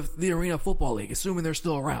compete with the Arena Football League, assuming they're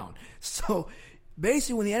still around. So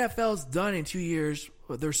basically, when the NFL's done in 2 years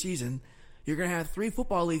with their season, you're going to have 3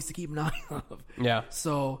 football leagues to keep an eye on. Yeah.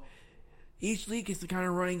 So each league is kind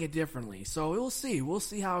of running it differently. So we'll see. We'll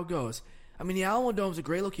see how it goes. I mean, the Alamo Dome is a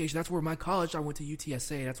great location. That's where my college, I went to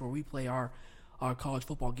UTSA. That's where we play our college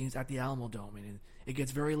football games at the Alamo Dome. And it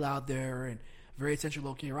gets very loud there and very centrally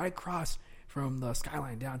located right across from the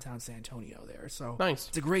skyline downtown San Antonio there. So nice.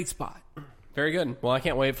 It's a great spot. Very good. Well, I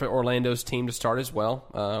can't wait for Orlando's team to start as well.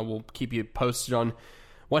 We'll keep you posted on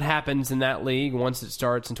what happens in that league once it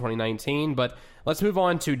starts in 2019. But let's move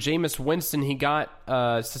on to Jameis Winston. He got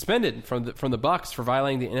suspended from the Bucs for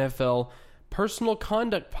violating the NFL personal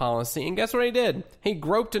conduct policy. And guess what he did? He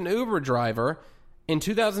groped an Uber driver in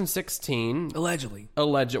 2016. Allegedly.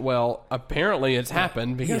 Well, apparently it's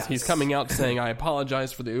happened because Yes. he's coming out saying, I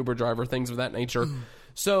apologize for the Uber driver, things of that nature.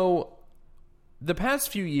 So the past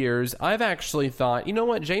few years, I've actually thought, you know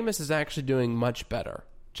what? Jameis is actually doing much better.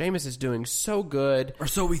 Jameis is doing so good. Or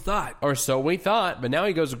so we thought. But now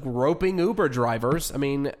he goes groping Uber drivers. I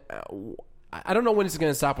mean, I don't know when it's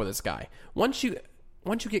going to stop with this guy. Once you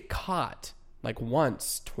get caught, like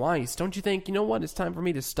once, twice, don't you think, you know what? It's time for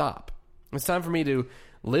me to stop. It's time for me to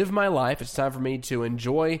live my life. It's time for me to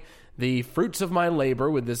enjoy the fruits of my labor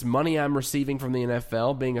with this money I'm receiving from the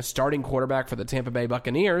NFL, being a starting quarterback for the Tampa Bay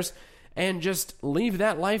Buccaneers, and just leave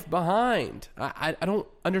that life behind. I don't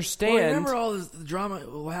understand. Well, remember all this drama,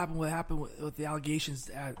 what happened with the allegations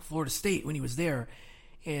at Florida State when he was there.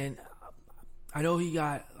 And I know he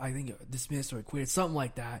got, I think, dismissed or acquitted, something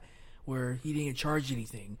like that, where he didn't get charged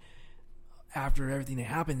anything after everything that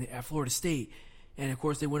happened at Florida State. And, of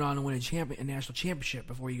course, they went on to win a national championship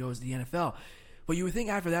before he goes to the NFL. But you would think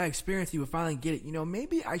after that experience he would finally get it. You know,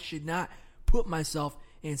 maybe I should not put myself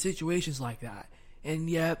in situations like that. And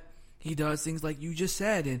yet he does things like you just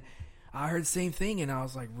said. And I heard the same thing, and I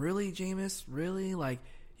was like, really, Jameis? Really? Like,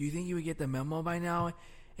 you think you would get the memo by now?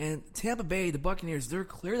 And Tampa Bay, the Buccaneers, they're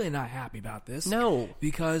clearly not happy about this. No.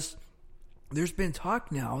 Because there's been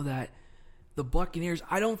talk now that the Buccaneers,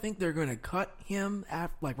 I don't think they're going to cut him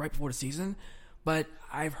right before the season. But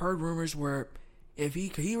I've heard rumors where if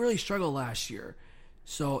he really struggled last year.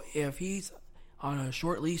 So if he's on a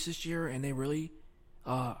short leash this year and they really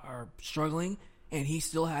are struggling and he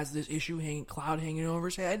still has this cloud hanging over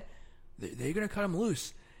his head, they're going to cut him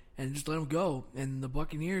loose and just let him go. And the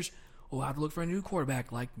Buccaneers will have to look for a new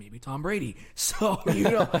quarterback like maybe Tom Brady. So,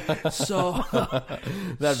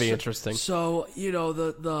 that'd be interesting. So,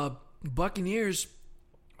 the Buccaneers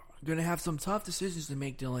are going to have some tough decisions to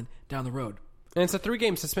make, Dylan, down the road. And it's a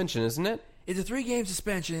 3-game suspension, isn't it? It's a 3-game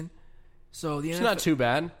suspension. So it's not too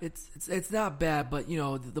bad. It's not bad, but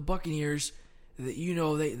the Buccaneers,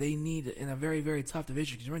 they need in a very, very tough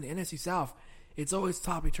division because you're in the NFC South. It's always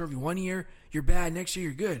topsy-turvy. 1 year you're bad, next year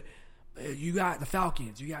you're good. You got the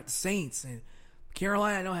Falcons, you got the Saints, and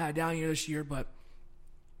Carolina. I know had a down year this year, but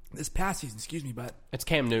this past season, but it's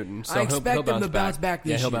Cam Newton. So I expect him to bounce back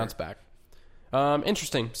this year. Yeah, he'll bounce back.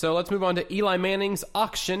 Interesting. So let's move on to Eli Manning's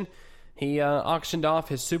auction. He auctioned off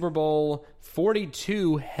his Super Bowl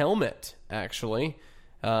 42 helmet, actually.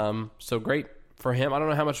 So great for him. I don't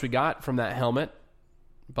know how much we got from that helmet,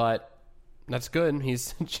 but that's good.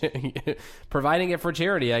 He's providing it for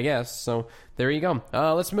charity, I guess. So there you go.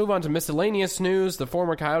 Let's move on to miscellaneous news. The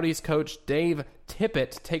former Coyotes coach Dave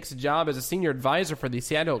Tippett takes a job as a senior advisor for the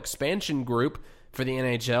Seattle Expansion Group for the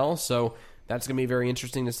NHL. So that's going to be very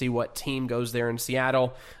interesting to see what team goes there in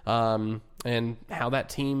Seattle and how that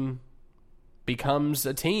team becomes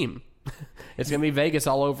a team. It's going to be Vegas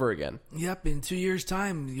all over again. Yep, in 2 years'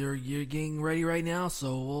 time, you're getting ready right now,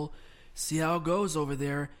 so we'll see how it goes over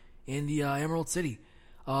there in the Emerald City.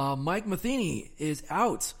 Mike Matheny is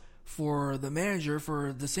out for the manager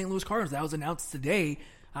for the St. Louis Cardinals. That was announced today.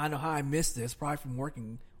 I don't know how I missed this, probably from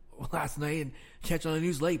working last night and catching on the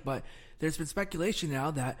news late, but there's been speculation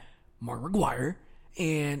now that Mark McGwire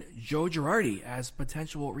and Joe Girardi as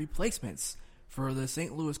potential replacements for the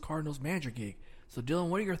St. Louis Cardinals manager gig. So, Dylan,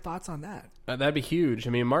 what are your thoughts on that? That'd be huge. I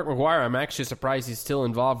mean, Mark McGwire, I'm actually surprised he's still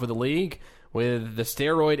involved with the league with the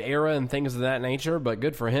steroid era and things of that nature, but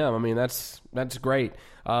good for him. I mean, that's great.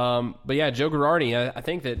 But yeah, Joe Girardi, I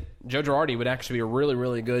think that Joe Girardi would actually be a really,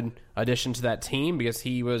 really good addition to that team because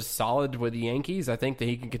he was solid with the Yankees. I think that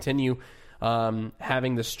he can continue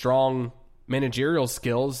having the strong managerial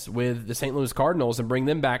skills with the St. Louis Cardinals and bring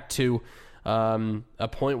them back to a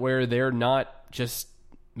point where they're not just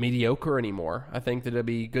mediocre anymore. I think that it'd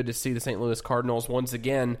be good to see the St. Louis Cardinals once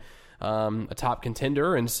again a top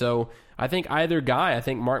contender, and so I think either guy, I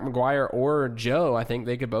think Mark McGwire or Joe, I think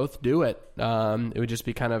they could both do it. It would just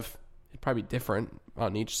be it'd probably be different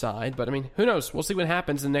on each side, but I mean, who knows? We'll see what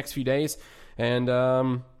happens in the next few days, and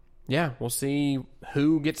we'll see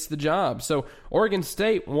who gets the job. So Oregon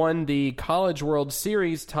State won the College World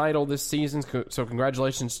Series title this season, so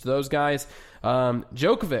congratulations to those guys.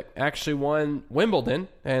 Djokovic actually won Wimbledon,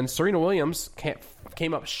 and Serena Williams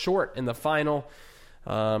came up short in the final.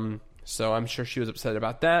 So I'm sure she was upset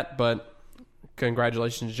about that, but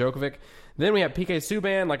congratulations to Djokovic. Then we have PK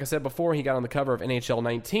Subban. Like I said before, he got on the cover of NHL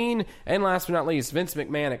 19. And last but not least, Vince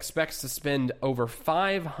McMahon expects to spend over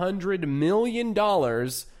 $500 million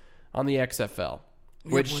on the XFL,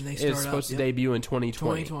 which is supposed to debut in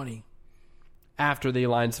 2020. After the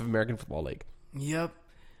Alliance of American Football League. Yep.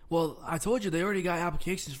 Well, I told you they already got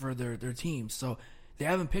applications for their teams, so they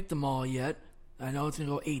haven't picked them all yet. I know it's going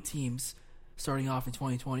to go 8 teams starting off in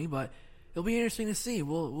 2020, but it'll be interesting to see.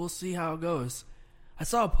 We'll see how it goes. I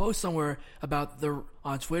saw a post somewhere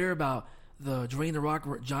on Twitter about the Dwayne The Rock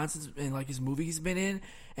Johnson and like his movie he's been in,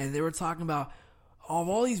 and they were talking about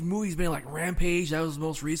all these movies been like Rampage, that was the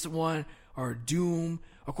most recent one, or Doom.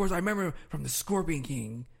 Of course, I remember from the Scorpion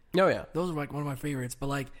King. Oh yeah, those are like one of my favorites. But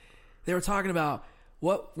like they were talking about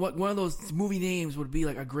what one of those movie names would be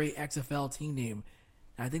like a great XFL team name.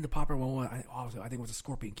 And I think the popular one I think was the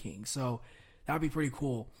Scorpion King. So that would be pretty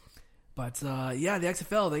cool. But the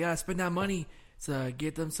XFL, they gotta spend that money to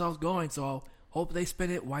get themselves going. So I'll hope they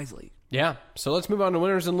spend it wisely. Yeah. So let's move on to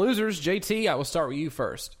winners and losers. JT, I will start with you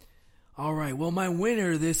first. All right. Well, my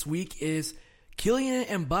winner this week is Kylian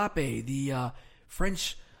Mbappe, the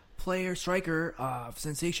French player, striker,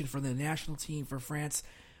 sensation for the national team for France.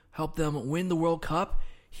 Helped them win the World Cup.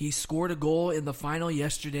 He scored a goal in the final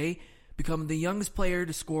yesterday, becoming the youngest player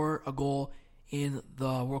to score a goal in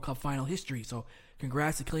the World Cup final history. So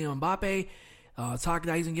congrats to Kylian Mbappe. Talking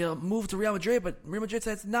that he's going to get moved to Real Madrid, but Real Madrid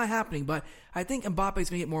said it's not happening. But I think Mbappe's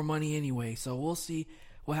going to get more money anyway. So we'll see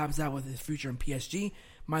what happens out with his future in PSG.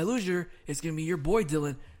 My loser is going to be your boy,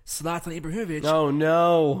 Dylan, Zlatan Ibrahimovic. Oh,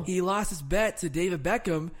 no. He lost his bet to David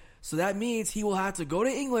Beckham, so that means he will have to go to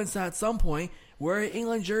England at some point, wear an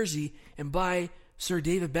England jersey, and buy Sir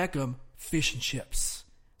David Beckham fish and chips.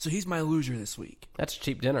 So he's my loser this week. That's a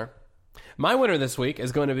cheap dinner. My winner this week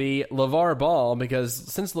is going to be LeVar Ball, because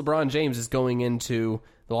since LeBron James is going into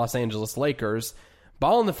the Los Angeles Lakers,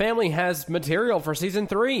 Ball and the family has material for Season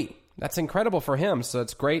 3. That's incredible for him, so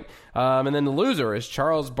that's great. And then the loser is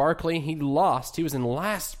Charles Barkley. He lost. He was in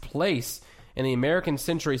last place in the American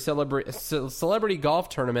Century Celebrity Golf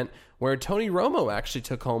Tournament, where Tony Romo actually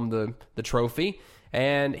took home the trophy.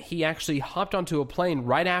 And he actually hopped onto a plane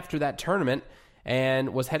right after that tournament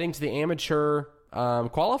and was heading to the amateur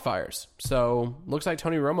qualifiers. So looks like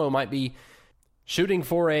Tony Romo might be shooting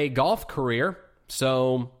for a golf career.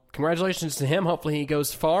 So congratulations to him. Hopefully he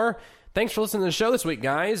goes far. Thanks for listening to the show this week,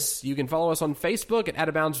 guys. You can follow us on Facebook at Out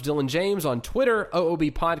of Bounds with Dylan James, on Twitter,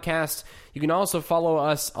 OOB Podcast. You can also follow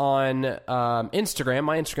us on Instagram.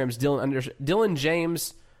 My Instagram is Dylan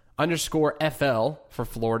James _FL for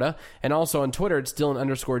Florida. And also on Twitter, it's Dylan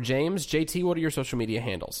 _James. JT, what are your social media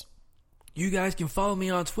handles? You guys can follow me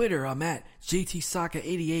on Twitter. I'm at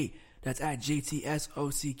JTSocka88. That's at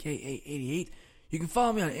JTSOCKA88. You can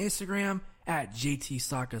follow me on Instagram at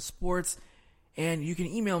JTSockaSports. And you can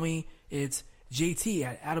email me. It's JT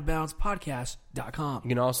at outofboundspodcast.com. You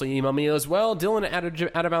can also email me as well, Dylan at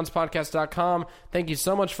outofboundspodcast.com. Thank you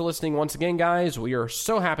so much for listening once again, guys. We are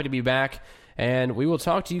so happy to be back, and we will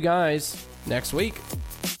talk to you guys next week.